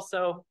Rama was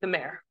also the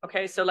mayor,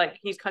 okay? So like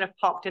he's kind of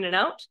popped in and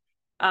out.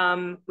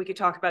 We could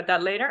talk about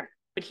that later,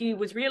 but he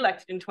was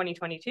reelected in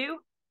 2022.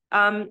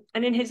 And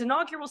in his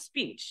inaugural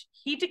speech,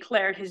 he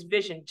declared his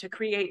vision to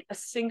create a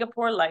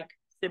Singapore-like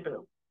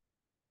Cebu.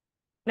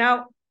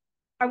 Now,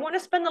 I want to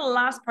spend the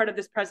last part of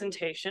this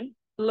presentation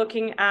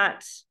looking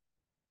at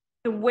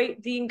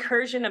the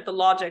incursion of the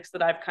logics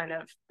that I've kind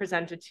of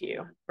presented to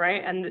you,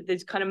 right? And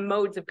these kind of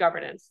modes of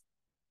governance,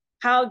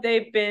 how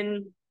they've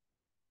been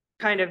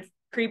kind of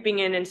creeping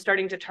in and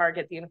starting to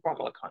target the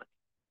informal economy,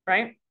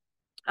 right?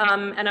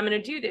 And I'm going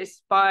to do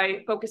this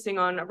by focusing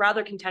on a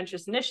rather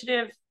contentious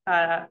initiative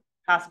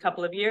past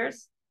couple of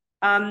years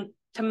to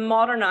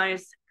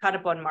modernize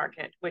Carabon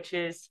Market, which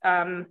is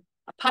a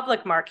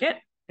public market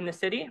in the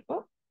city.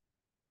 Oh.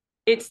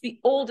 It's the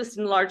oldest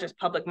and largest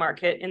public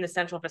market in the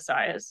Central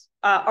Visayas,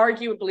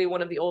 arguably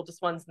one of the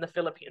oldest ones in the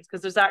Philippines,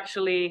 because there's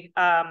actually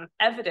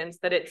evidence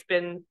that it's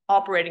been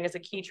operating as a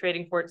key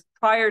trading port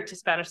prior to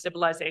Spanish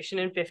civilization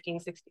in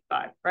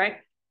 1565, right?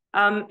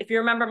 If you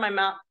remember my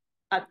map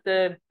at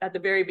the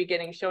very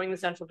beginning showing the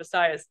Central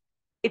Visayas,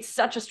 it's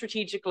such a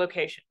strategic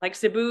location. Like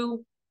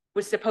Cebu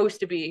was supposed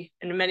to be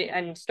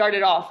and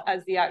started off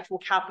as the actual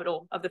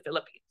capital of the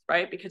Philippines,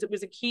 right? Because it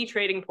was a key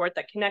trading port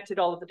that connected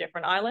all of the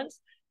different islands.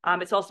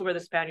 It's also where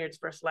the Spaniards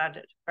first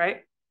landed,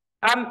 right?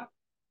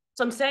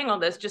 So I'm saying all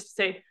this just to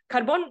say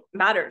Carbon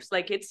matters.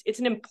 Like it's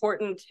an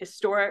important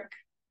historic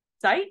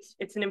site.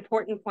 It's an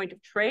important point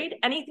of trade.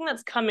 Anything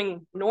that's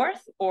coming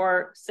north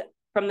or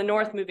from the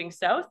north moving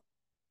south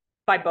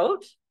by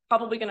boat,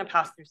 probably going to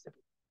pass through Cebu.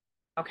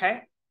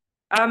 Okay.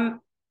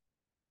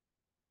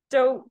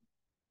 So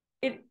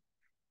it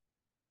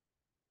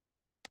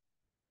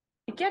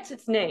gets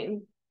its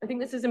name. I think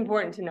this is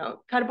important to note.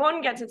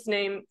 Carbon gets its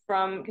name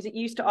from, because it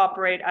used to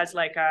operate as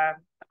like a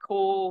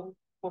coal,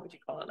 what would you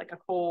call it? Like a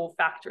coal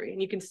factory.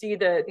 And you can see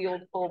the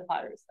old coal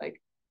piles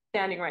like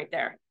standing right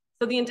there.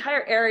 So the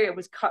entire area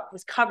was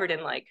covered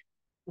in like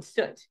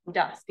soot and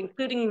dust,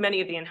 including many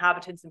of the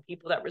inhabitants and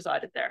people that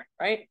resided there,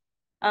 right?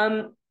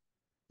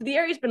 The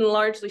area's been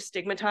largely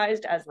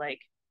stigmatized as like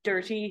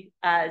dirty,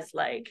 as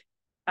like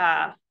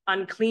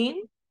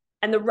unclean,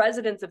 and the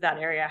residents of that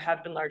area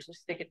have been largely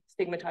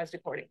stigmatized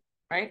accordingly,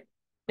 right?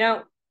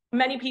 Now,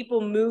 many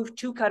people moved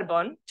to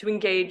Carbon to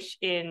engage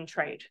in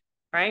trade,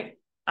 right?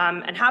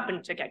 And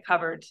happened to get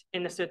covered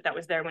in the soot that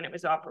was there when it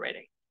was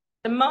operating.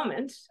 The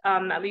moment,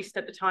 at least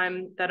at the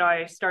time that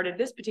I started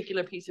this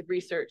particular piece of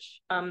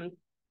research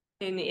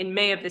in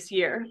May of this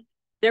year,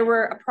 there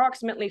were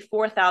approximately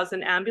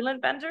 4,000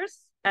 ambulant vendors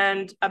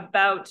and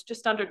about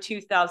just under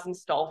 2,000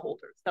 stall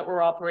holders that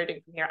were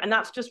operating from here. And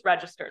that's just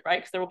registered, right?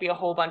 Because there will be a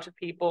whole bunch of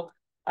people,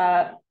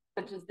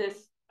 such as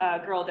this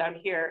girl down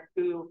here,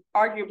 who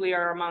arguably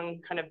are among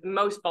kind of the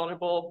most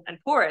vulnerable and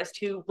poorest,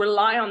 who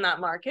rely on that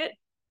market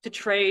to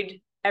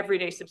trade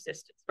everyday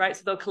subsistence, right?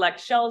 So they'll collect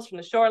shells from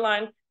the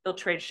shoreline, they'll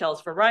trade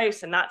shells for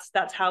rice, and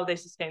that's how they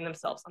sustain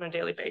themselves on a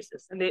daily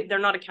basis. And they're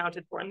not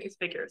accounted for in these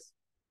figures.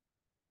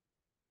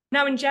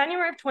 Now, in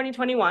January of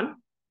 2021,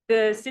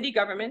 the city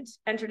government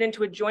entered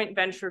into a joint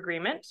venture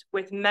agreement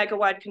with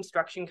Megawide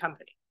Construction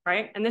Company,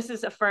 right? And this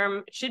is a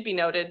firm, it should be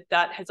noted,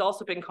 that has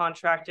also been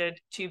contracted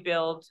to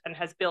build and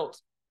has built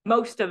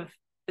most of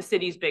the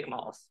city's big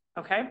malls,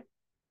 okay?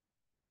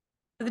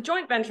 So the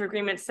joint venture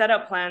agreement set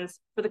out plans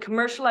for the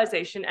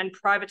commercialization and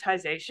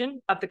privatization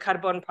of the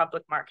Carbon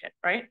public market,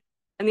 right?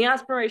 And the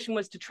aspiration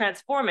was to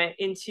transform it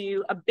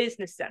into a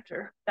business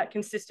center that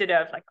consisted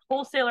of like a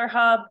wholesaler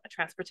hub, a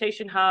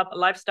transportation hub, a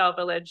lifestyle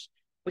village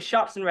with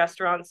shops and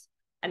restaurants,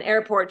 an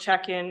airport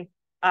check-in,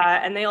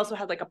 and they also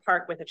had like a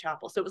park with a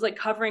chapel. So it was like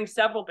covering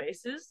several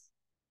bases.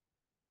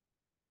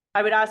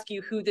 I would ask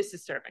you who this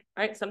is serving,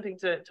 right? Something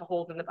to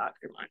hold in the back of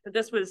your mind. But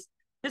this was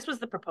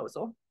the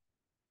proposal.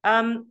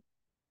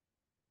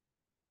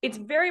 It's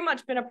very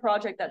much been a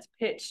project that's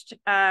pitched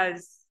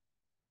as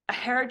a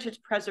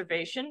heritage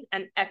preservation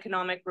and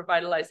economic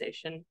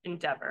revitalization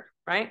endeavor,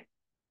 right?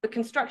 The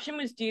construction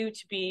was due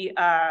to be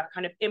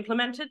kind of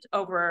implemented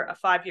over a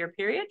 5-year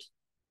period.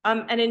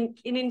 And it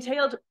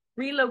entailed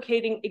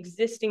relocating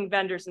existing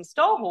vendors and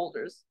stall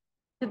holders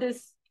to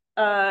this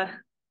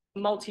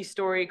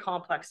multi-story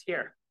complex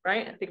here,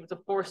 right? I think it was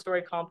a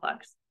 4-story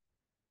complex.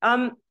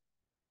 And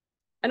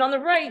on the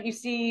right, you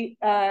see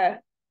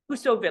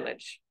Puso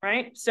Village,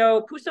 right?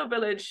 So Puso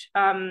Village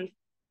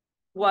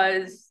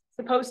was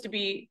supposed to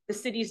be the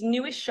city's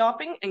newest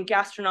shopping and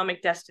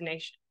gastronomic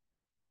destination,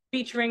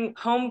 featuring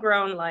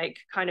homegrown like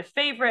kind of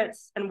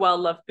favorites and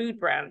well-loved food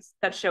brands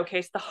that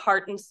showcase the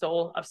heart and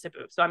soul of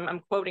Cebu. So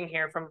I'm quoting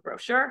here from a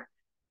brochure.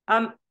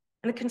 And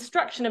the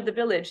construction of the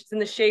village is in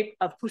the shape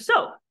of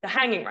puso, the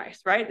hanging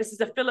rice, right? This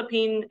is a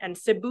Philippine and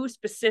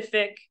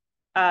Cebu-specific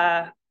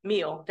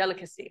meal,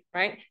 delicacy,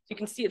 right? So you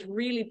can see it's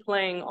really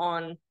playing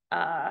on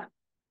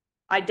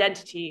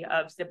identity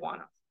of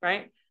Cebuanos,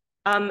 right?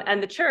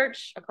 And the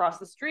church across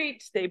the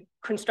street, they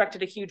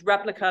constructed a huge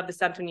replica of the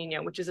Santo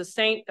Niño, which is a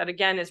saint that,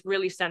 again, is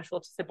really central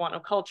to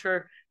Cebuano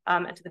culture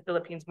and to the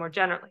Philippines more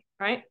generally,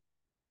 right?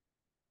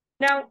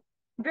 Now,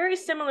 very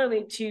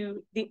similarly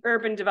to the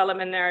urban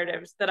development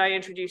narratives that I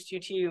introduced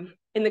you to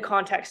in the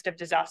context of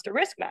disaster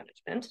risk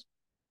management,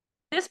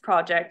 this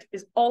project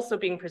is also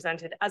being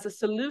presented as a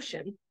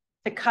solution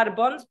to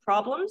Carbon's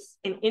problems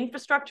in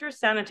infrastructure,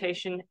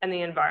 sanitation, and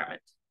the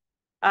environment.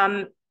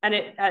 And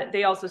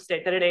they also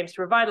state that it aims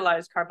to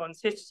revitalize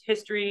Carbon's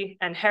history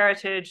and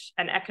heritage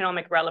and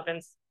economic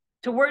relevance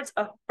towards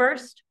a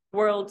first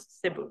world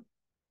Cebu.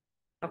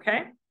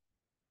 Okay?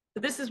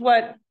 So this is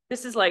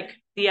like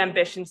the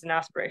ambitions and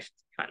aspirations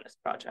behind this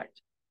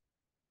project.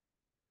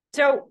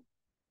 So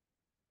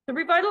the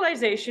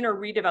revitalization or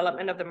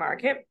redevelopment of the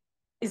market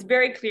is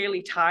very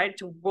clearly tied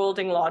to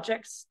worlding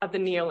logics of the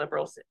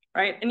neoliberal city,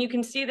 right? And you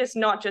can see this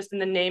not just in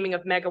the naming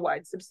of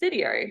Megawide's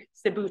subsidiary,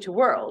 Cebu to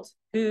World,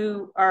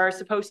 who are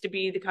supposed to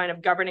be the kind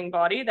of governing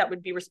body that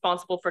would be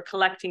responsible for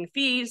collecting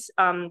fees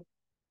from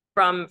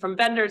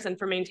vendors and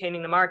for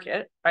maintaining the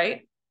market,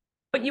 right?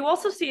 But you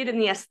also see it in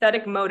the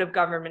aesthetic mode of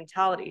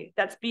governmentality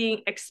that's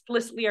being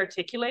explicitly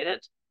articulated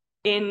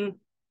in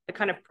the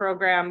kind of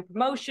program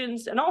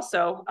promotions and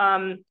also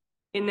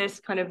in this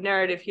kind of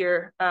narrative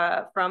here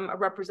from a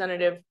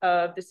representative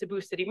of the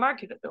Cebu City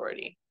Market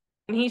Authority.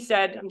 And he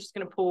said, I'm just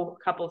going to pull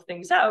a couple of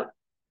things out.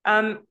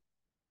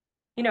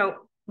 You know,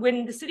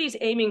 when the city's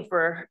aiming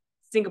for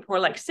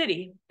Singapore-like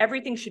city,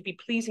 everything should be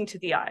pleasing to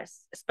the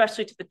eyes,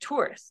 especially to the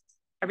tourists.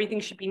 Everything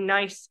should be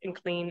nice and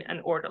clean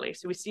and orderly.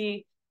 So we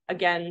see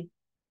again,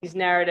 these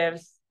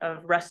narratives of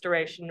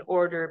restoration,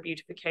 order,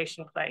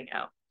 beautification playing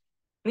out.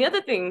 And the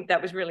other thing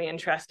that was really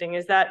interesting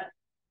is that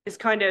this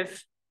kind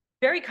of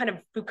very kind of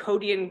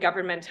Foucauldian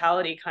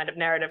governmentality kind of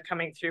narrative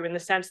coming through, in the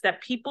sense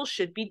that people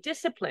should be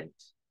disciplined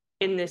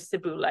in this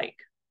Cebu-like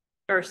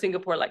or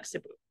Singapore-like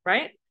Cebu,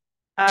 right?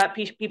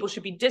 People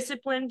should be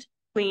disciplined,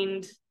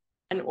 cleaned,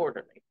 and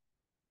orderly.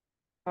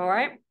 All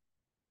right.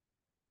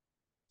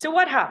 So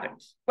what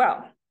happened?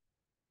 Well,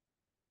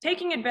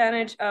 taking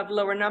advantage of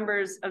lower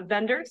numbers of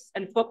vendors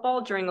and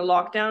footfall during the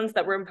lockdowns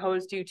that were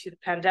imposed due to the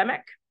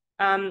pandemic,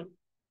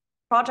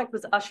 project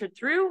was ushered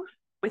through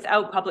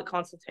without public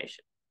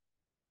consultation.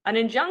 An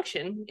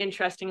injunction,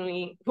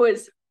 interestingly,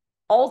 was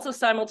also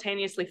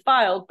simultaneously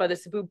filed by the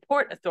Cebu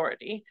Port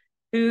Authority,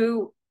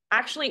 who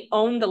actually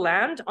owned the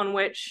land on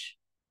which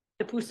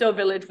the Puso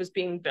village was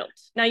being built.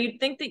 Now, you'd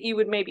think that you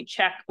would maybe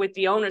check with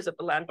the owners of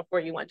the land before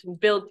you went and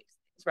build these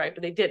things, right?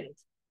 But they didn't.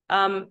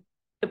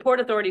 The Port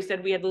Authority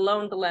said we had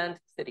loaned the land to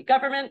the city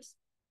government,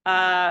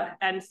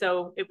 and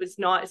so it's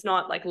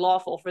not like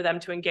lawful for them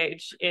to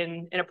engage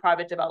in a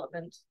private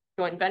development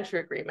joint venture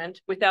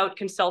agreement without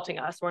consulting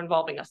us or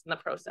involving us in the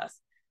process.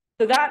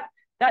 So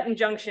that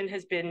injunction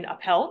has been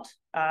upheld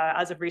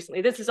as of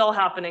recently. This is all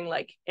happening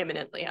like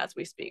imminently as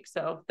we speak.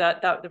 So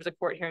that there was a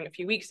court hearing a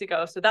few weeks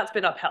ago. So that's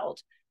been upheld,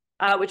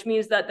 which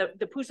means that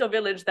the Puso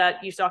village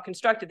that you saw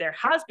constructed there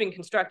has been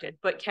constructed,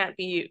 but can't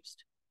be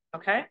used.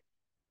 Okay.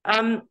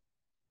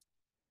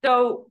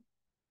 So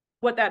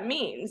what that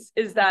means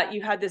is that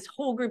you had this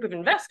whole group of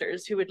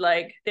investors who would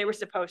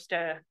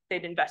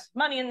they'd invested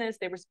money in this.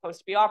 They were supposed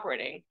to be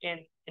operating in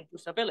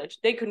Puso village.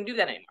 They couldn't do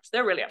that anymore. So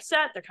they're really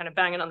upset. They're kind of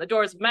banging on the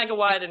doors of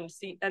Megawide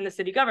and the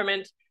city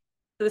government.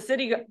 So the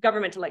city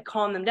government, to like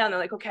calm them down, they're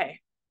like, okay,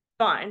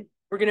 fine.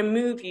 We're going to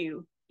move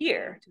you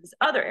here to this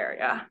other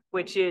area,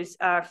 which is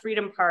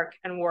Freedom Park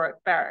and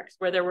Warwick Barracks,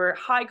 where there were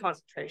high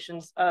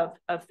concentrations of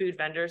food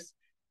vendors.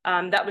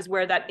 That was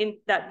where that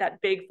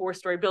big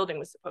 4-story building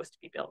was supposed to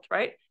be built,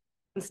 right?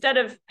 Instead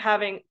of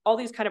having all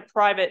these kind of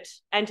private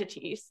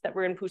entities that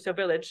were in Puso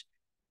village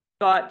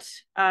got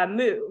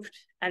moved,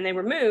 and they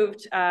were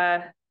moved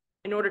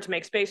in order to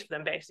make space for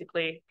them,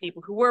 basically.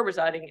 People who were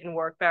residing in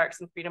Warwick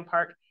Barracks and Freedom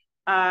Park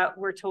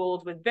were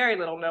told with very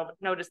little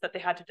notice that they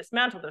had to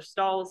dismantle their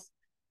stalls.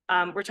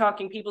 We're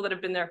talking people that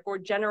have been there for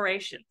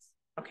generations,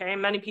 okay?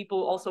 Many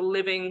people also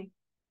living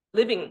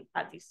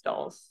at these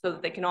stalls so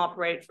that they can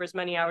operate for as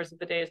many hours of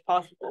the day as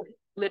possible,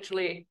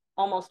 literally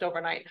almost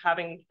overnight,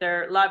 having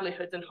their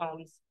livelihoods and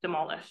homes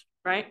demolished,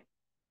 right?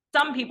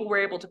 Some people were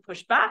able to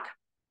push back,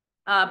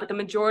 but the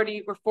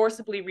majority were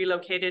forcibly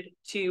relocated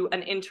to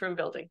an interim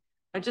building.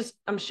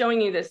 I'm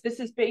showing you this. This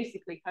is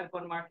basically kind of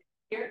one market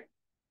here.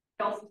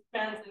 It also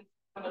spans in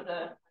some of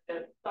the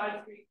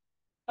side street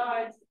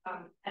sides,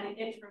 and an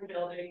interim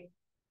building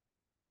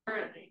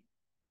currently.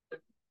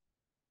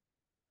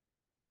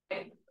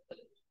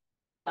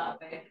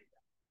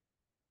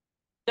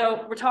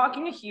 So we're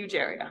talking a huge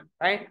area,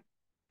 right?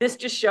 This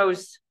just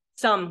shows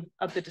some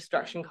of the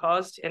destruction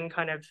caused in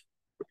kind of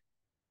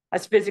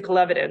as physical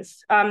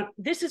evidence.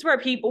 This is where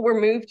people were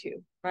moved to,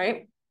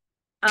 right?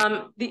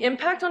 The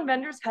impact on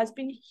vendors has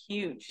been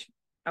huge,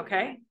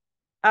 okay?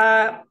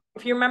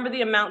 If you remember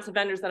the amounts of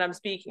vendors that I'm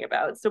speaking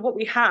about. So what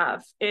we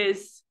have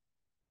is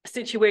a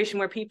situation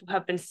where people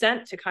have been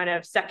sent to kind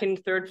of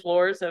second, third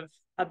floors of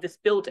this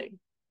building.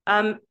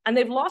 And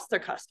they've lost their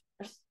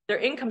customers. Their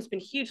income's been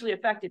hugely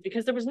affected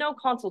because there was no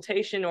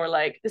consultation, or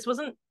like, it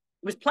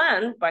was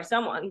planned by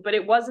someone, but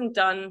it wasn't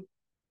done.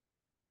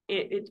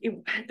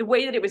 The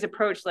way that it was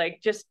approached, like,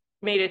 just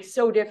made it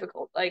so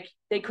difficult. Like,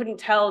 they couldn't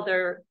tell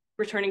their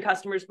returning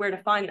customers where to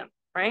find them,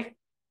 right?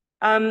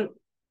 And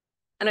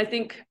I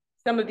think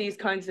some of these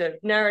kinds of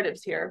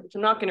narratives here, which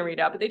I'm not going to read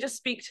out, but they just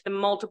speak to the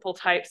multiple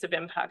types of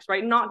impacts,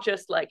 right? Not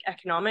just like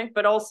economic,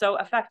 but also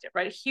affective,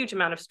 right? A huge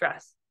amount of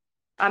stress.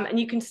 And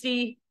you can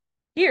see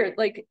here,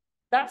 like,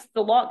 that's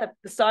the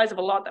size of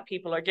a lot that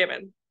people are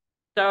given.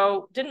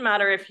 So it didn't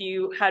matter if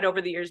you had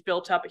over the years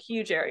built up a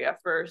huge area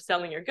for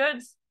selling your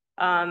goods,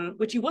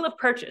 which you will have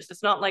purchased.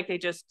 It's not like they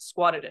just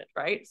squatted it,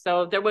 right?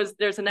 So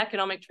there's an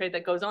economic trade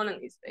that goes on in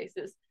these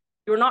spaces.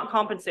 You're not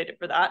compensated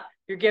for that.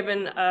 You're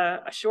given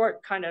a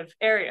short kind of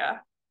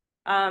area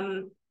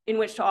in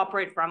which to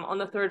operate from on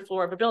the third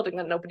floor of a building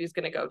that nobody's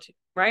going to go to,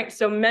 right?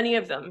 So many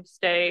of them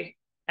stay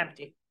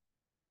empty.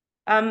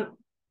 Another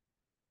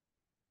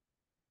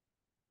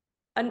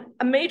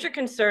major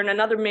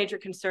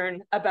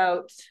concern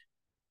about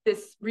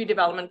this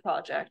redevelopment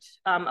project,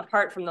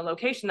 apart from the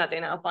location that they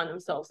now find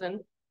themselves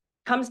in,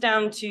 comes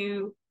down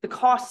to the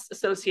costs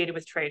associated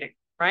with trading,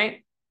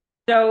 right?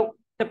 So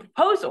the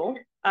proposal,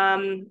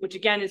 which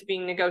again is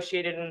being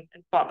negotiated and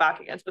fought back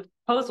against, but the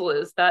proposal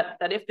is that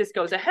if this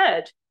goes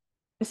ahead,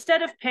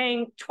 instead of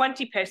paying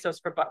 20 pesos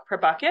per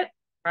bucket,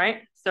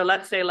 right? So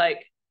let's say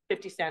like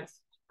 50 cents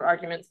for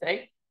argument's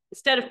sake,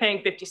 instead of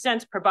paying 50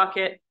 cents per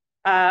bucket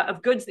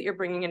of goods that you're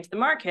bringing into the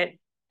market,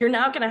 you're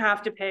now going to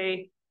have to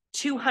pay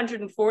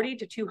 240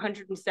 to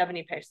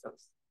 270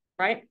 pesos,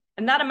 right?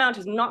 And that amount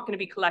is not going to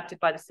be collected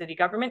by the city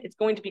government. It's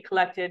going to be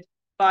collected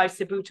by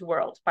Cebutu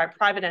World, by a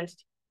private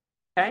entity,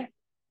 okay?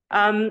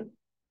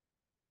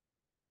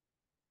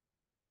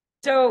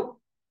 So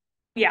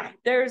yeah,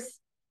 there's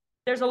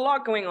a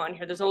lot going on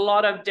here. There's a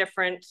lot of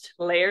different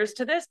layers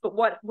to this, but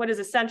what is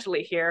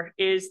essentially here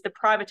is the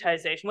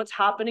privatization. What's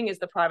happening is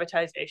the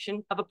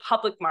privatization of a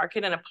public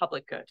market and a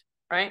public good,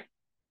 right?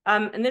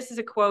 And this is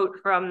a quote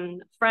from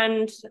a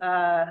friend,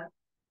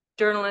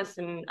 journalist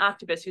and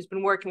activist who's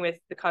been working with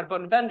the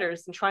carbon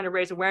vendors and trying to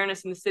raise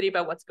awareness in the city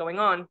about what's going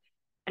on.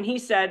 And he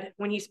said,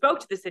 when he spoke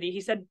to the city, he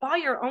said, by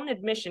your own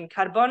admission,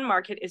 carbon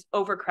market is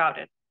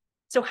overcrowded.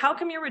 So how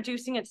come you're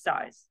reducing its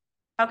size?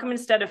 How come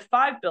instead of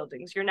 5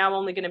 buildings, you're now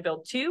only going to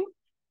build 2?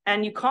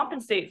 And you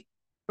compensate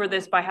for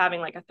this by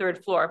having like a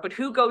 3rd floor. But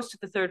who goes to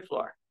the 3rd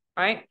floor,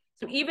 right?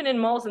 So even in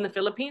malls in the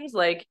Philippines,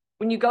 like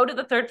when you go to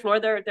the 3rd floor,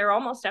 they're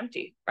almost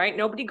empty, right?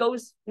 Nobody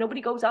goes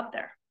up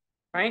there,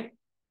 right?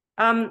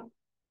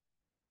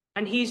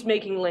 And he's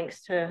making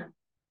links to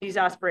these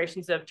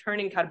aspirations of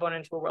turning Carbon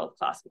into a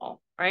world-class mall,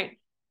 right?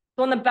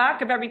 So on the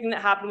back of everything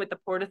that happened with the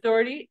Port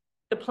Authority,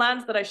 the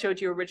plans that I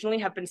showed you originally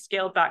have been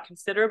scaled back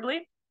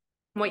considerably.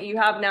 What you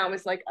have now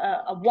is like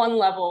a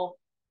 1-level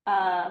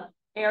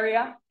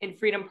area in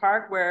Freedom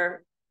Park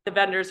where the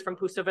vendors from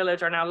Puso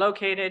Village are now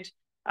located.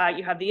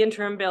 You have the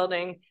interim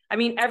building. I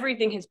mean,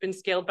 everything has been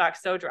scaled back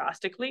so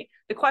drastically.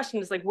 The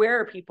question is like,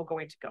 where are people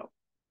going to go,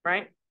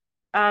 right?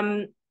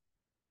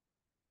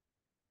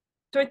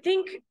 So I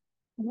think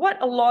what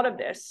a lot of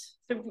this,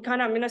 so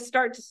kind of, I'm going to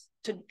start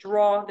to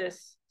draw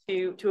this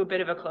to a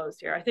bit of a close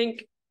here. I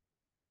think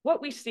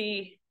what we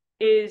see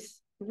is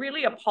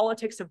really a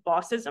politics of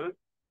bossism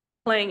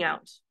playing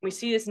out. We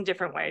see this in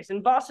different ways.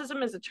 And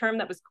bossism is a term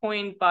that was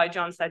coined by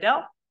John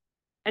Seidel,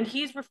 and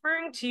he's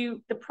referring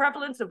to the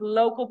prevalence of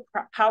local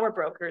power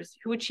brokers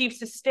who achieve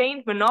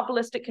sustained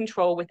monopolistic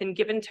control within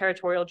given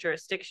territorial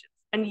jurisdictions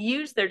and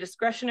use their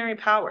discretionary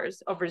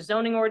powers over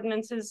zoning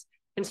ordinances,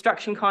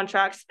 construction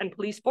contracts, and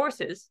police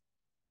forces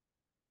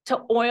to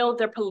oil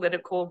their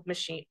political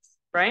machines,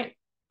 right?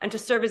 And to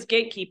serve as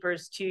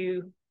gatekeepers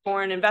to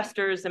foreign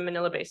investors and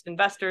Manila-based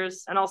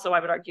investors, and also I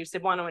would argue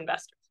Cebuano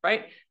investors,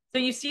 right? So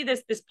you see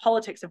this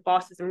politics of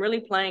bossism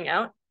really playing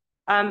out.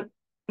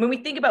 When we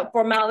think about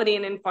formality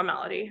and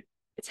informality,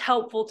 it's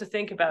helpful to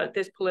think about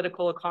this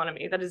political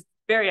economy that is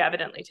very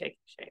evidently taking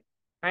shape,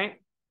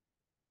 right?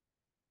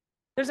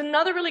 There's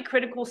another really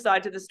critical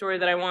side to the story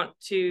that I want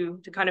to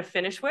kind of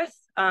finish with,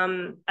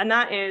 and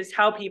that is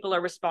how people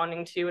are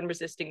responding to and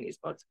resisting these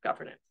modes of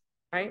governance,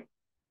 right?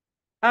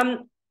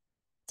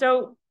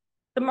 So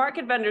the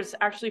market vendors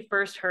actually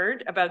first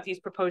heard about these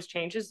proposed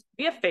changes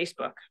via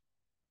Facebook.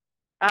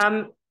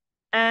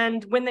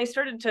 And when they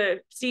started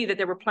to see that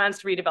there were plans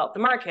to redevelop the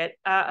market,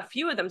 a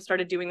few of them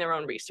started doing their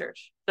own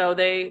research. So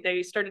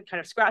they started kind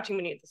of scratching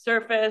beneath the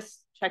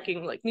surface,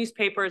 checking like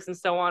newspapers and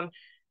so on.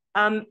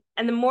 And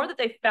the more that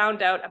they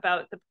found out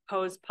about the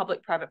proposed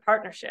public-private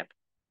partnership,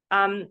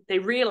 they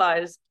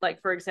realized,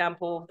 like, for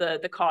example,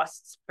 the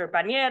costs per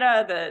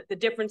bañera, the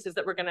differences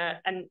that we're gonna,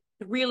 and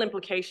the real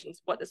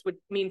implications, what this would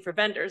mean for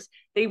vendors.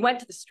 They went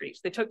to the streets,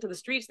 they took to the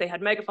streets, they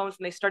had megaphones,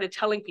 and they started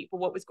telling people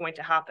what was going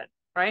to happen,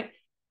 right?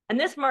 And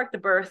this marked the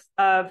birth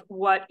of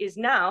what is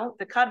now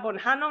the Carbon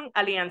Hanong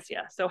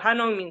Alianza. So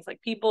Hanong means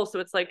like people, so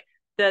it's like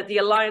the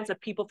alliance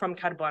of people from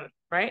Carbon,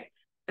 right?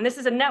 And this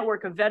is a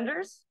network of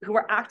vendors who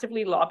are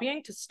actively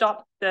lobbying to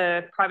stop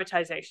the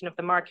privatization of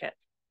the market,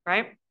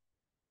 right?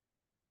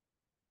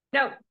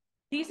 Now,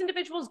 these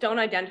individuals don't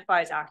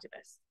identify as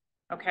activists,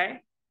 okay?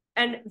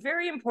 And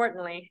very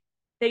importantly,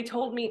 they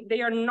told me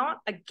they are not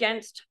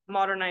against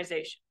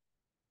modernization,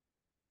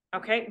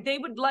 okay? They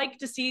would like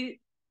to see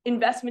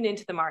investment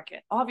into the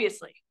market,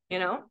 obviously, you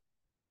know?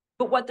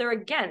 But what they're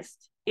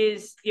against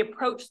is the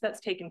approach that's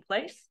taken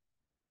place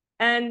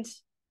and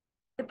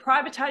the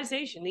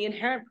privatization, the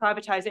inherent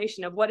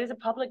privatization of what is a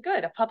public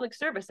good, a public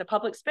service, a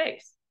public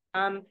space.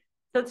 So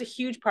it's a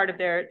huge part of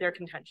their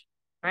contention,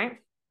 right?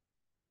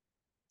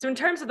 So in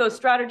terms of those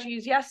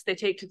strategies, yes, they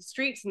take to the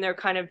streets and they're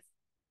kind of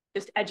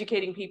just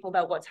educating people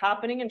about what's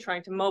happening and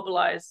trying to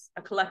mobilize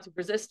a collective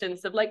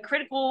resistance of like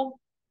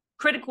critical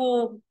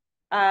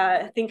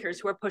thinkers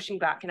who are pushing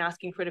back and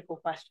asking critical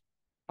questions,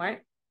 right?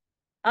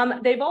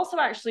 They've also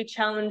actually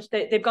challenged,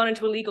 they've gone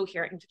into a legal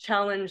hearing to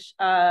challenge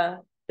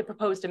the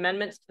proposed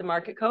amendments to the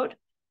market code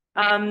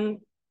and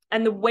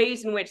the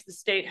ways in which the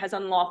state has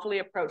unlawfully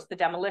approached the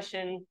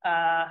demolition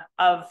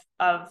of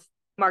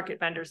market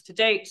vendors to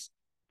date.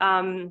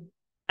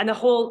 And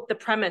the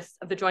premise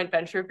of the joint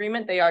venture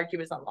agreement, they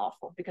argue, is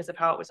unlawful because of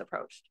how it was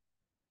approached.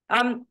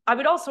 I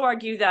would also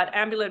argue that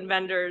ambulant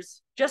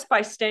vendors, just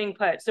by staying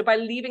put, so by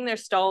leaving their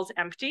stalls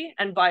empty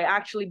and by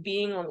actually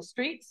being on the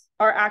streets,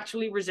 are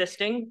actually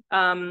resisting.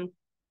 Yeah,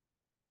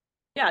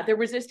 they're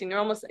resisting. They're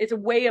almost, it's a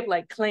way of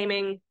like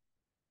claiming,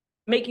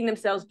 making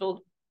themselves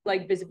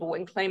like visible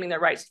and claiming their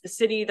rights to the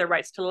city, their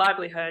rights to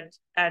livelihood,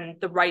 and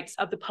the rights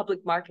of the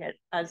public market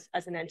as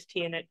an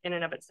entity in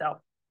and of itself.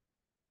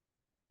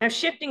 Now,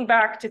 shifting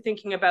back to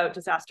thinking about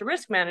disaster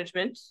risk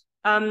management,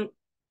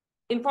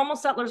 informal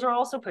settlers are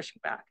also pushing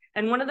back.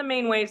 And one of the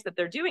main ways that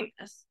they're doing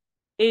this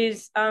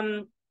is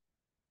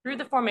through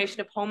the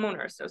formation of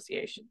homeowner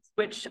associations,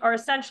 which are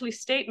essentially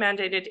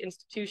state-mandated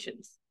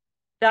institutions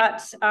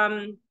that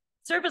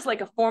serve as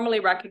like a formally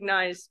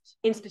recognized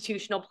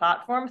institutional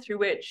platform through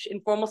which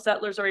informal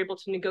settlers are able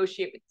to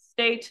negotiate with the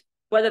state,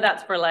 whether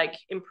that's for like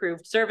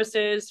improved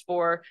services,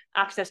 for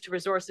access to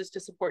resources to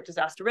support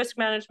disaster risk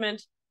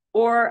management,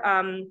 or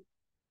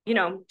you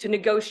know, to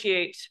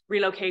negotiate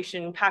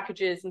relocation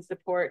packages and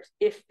support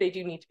if they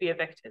do need to be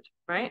evicted,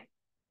 right?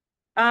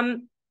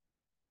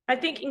 I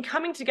think in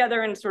coming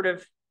together and sort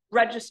of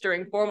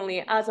registering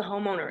formally as a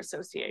homeowner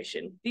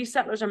association, these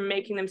settlers are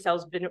making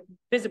themselves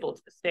visible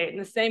to the state in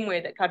the same way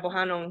that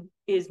Kadbohanong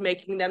is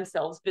making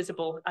themselves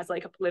visible as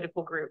like a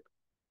political group.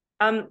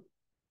 And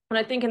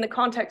I think in the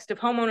context of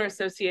homeowner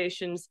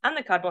associations and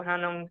the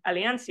Kadbohanong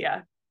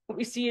Alliancia, what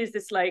we see is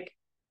this like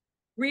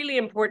really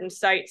important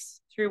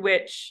sites through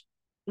which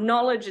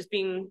knowledge is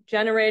being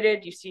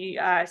generated. You see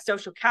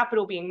social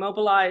capital being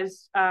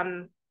mobilized.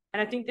 And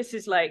I think this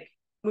is like,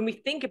 when we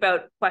think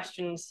about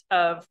questions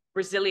of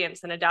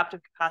resilience and adaptive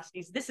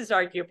capacities, this is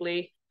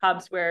arguably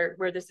hubs where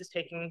this is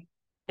taking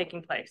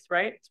place,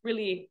 right? It's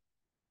really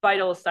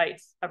vital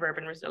sites of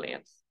urban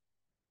resilience.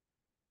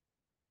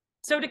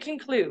 So to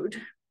conclude,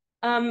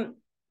 I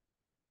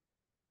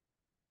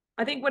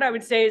think what I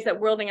would say is that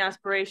worlding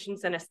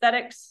aspirations and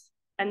aesthetics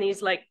and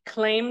these like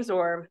claims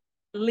or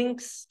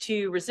links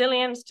to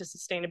resilience, to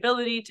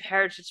sustainability, to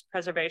heritage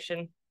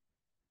preservation,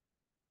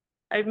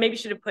 I maybe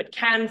should have put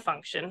can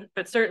function,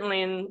 but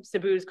certainly in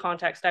Cebu's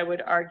context, I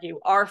would argue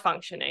are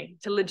functioning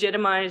to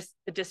legitimize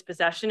the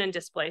dispossession and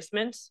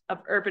displacement of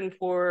urban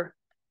poor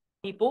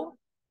people,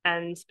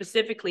 and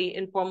specifically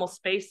informal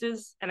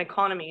spaces and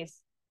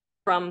economies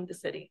from the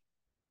city.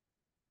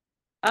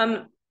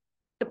 The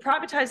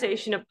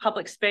privatization of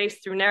public space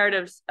through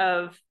narratives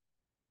of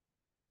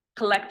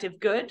collective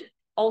good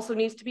also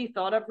needs to be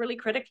thought of really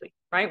critically,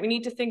 right? We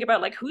need to think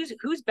about like who's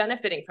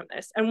benefiting from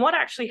this and what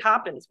actually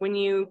happens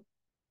when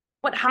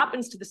what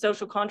happens to the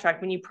social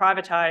contract when you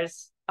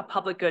privatize a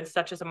public good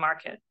such as a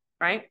market,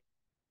 right?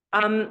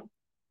 And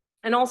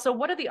also,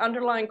 what are the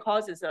underlying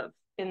causes of,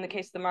 in the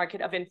case of the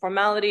market, of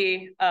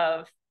informality,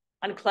 of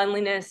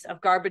uncleanliness, of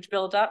garbage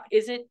buildup?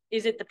 Is it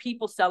the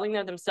people selling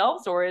there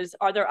themselves, or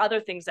are there other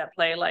things at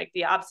play, like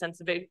the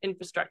absence of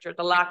infrastructure,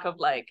 the lack of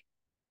like,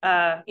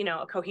 you know,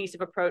 a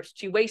cohesive approach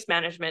to waste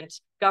management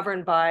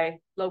governed by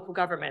local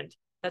government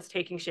that's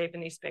taking shape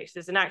in these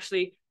spaces? And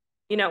actually,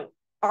 you know,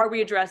 are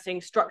we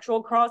addressing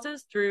structural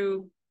causes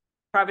through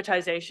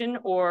privatization,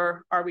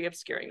 or are we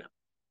obscuring them?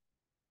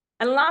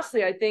 And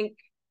lastly, I think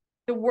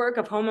the work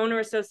of homeowner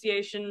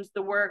associations,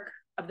 the work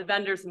of the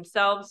vendors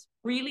themselves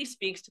really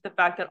speaks to the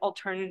fact that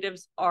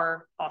alternatives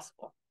are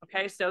possible,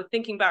 okay? So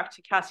thinking back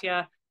to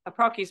Kasia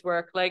Aproki's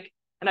work, like,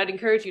 and I'd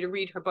encourage you to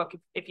read her book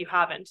if you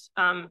haven't,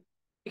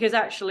 because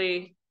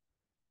actually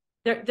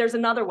there's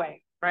another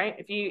way, right?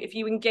 If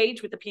you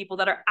engage with the people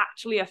that are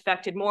actually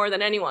affected more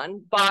than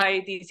anyone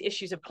by these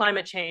issues of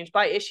climate change,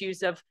 by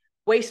issues of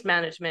waste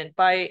management,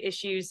 by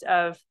issues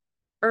of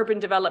urban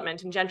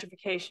development and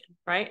gentrification,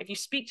 right? If you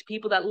speak to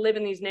people that live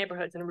in these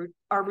neighborhoods and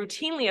are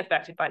routinely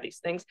affected by these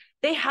things,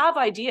 they have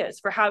ideas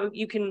for how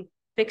you can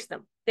fix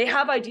them. They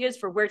have ideas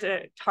for where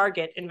to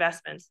target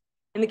investments.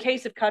 In the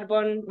case of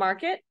Carbon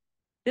Market,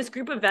 this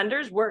group of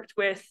vendors worked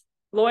with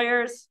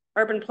lawyers,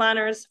 urban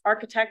planners,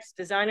 architects,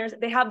 designers.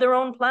 They have their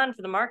own plan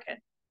for the market.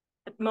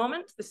 At the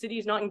moment, the city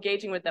is not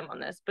engaging with them on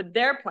this, but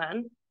their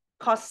plan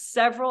costs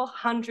several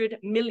hundred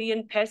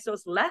million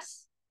pesos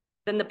less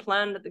than the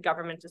plan that the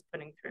government is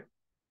putting through,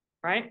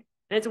 right?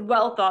 And it's a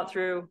well thought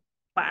through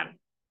plan,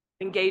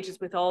 engages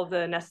with all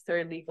the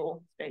necessary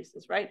legal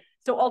spaces, right?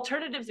 So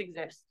alternatives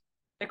exist.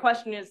 The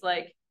question is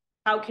like,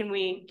 how can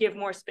we give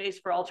more space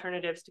for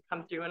alternatives to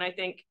come through? And I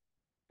think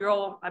you're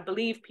all, I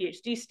believe,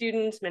 PhD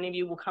students, many of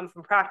you will come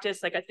from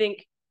practice. Like, I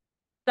think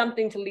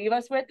something to leave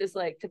us with is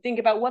like to think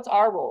about what's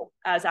our role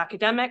as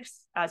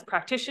academics, as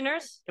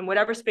practitioners, in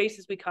whatever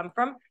spaces we come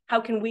from.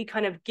 How can we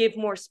kind of give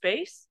more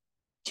space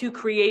to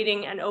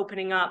creating and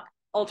opening up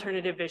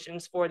alternative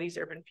visions for these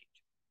urban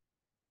futures?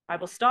 I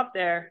will stop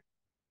there.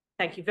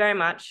 Thank you very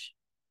much.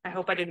 I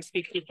hope I didn't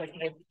speak too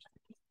quickly.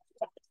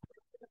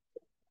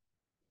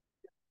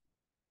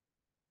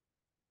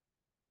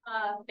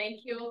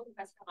 Thank you,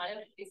 Professor Ramalho,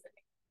 for this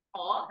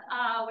talk.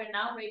 We're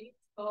now ready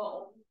to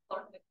go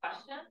for the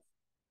questions.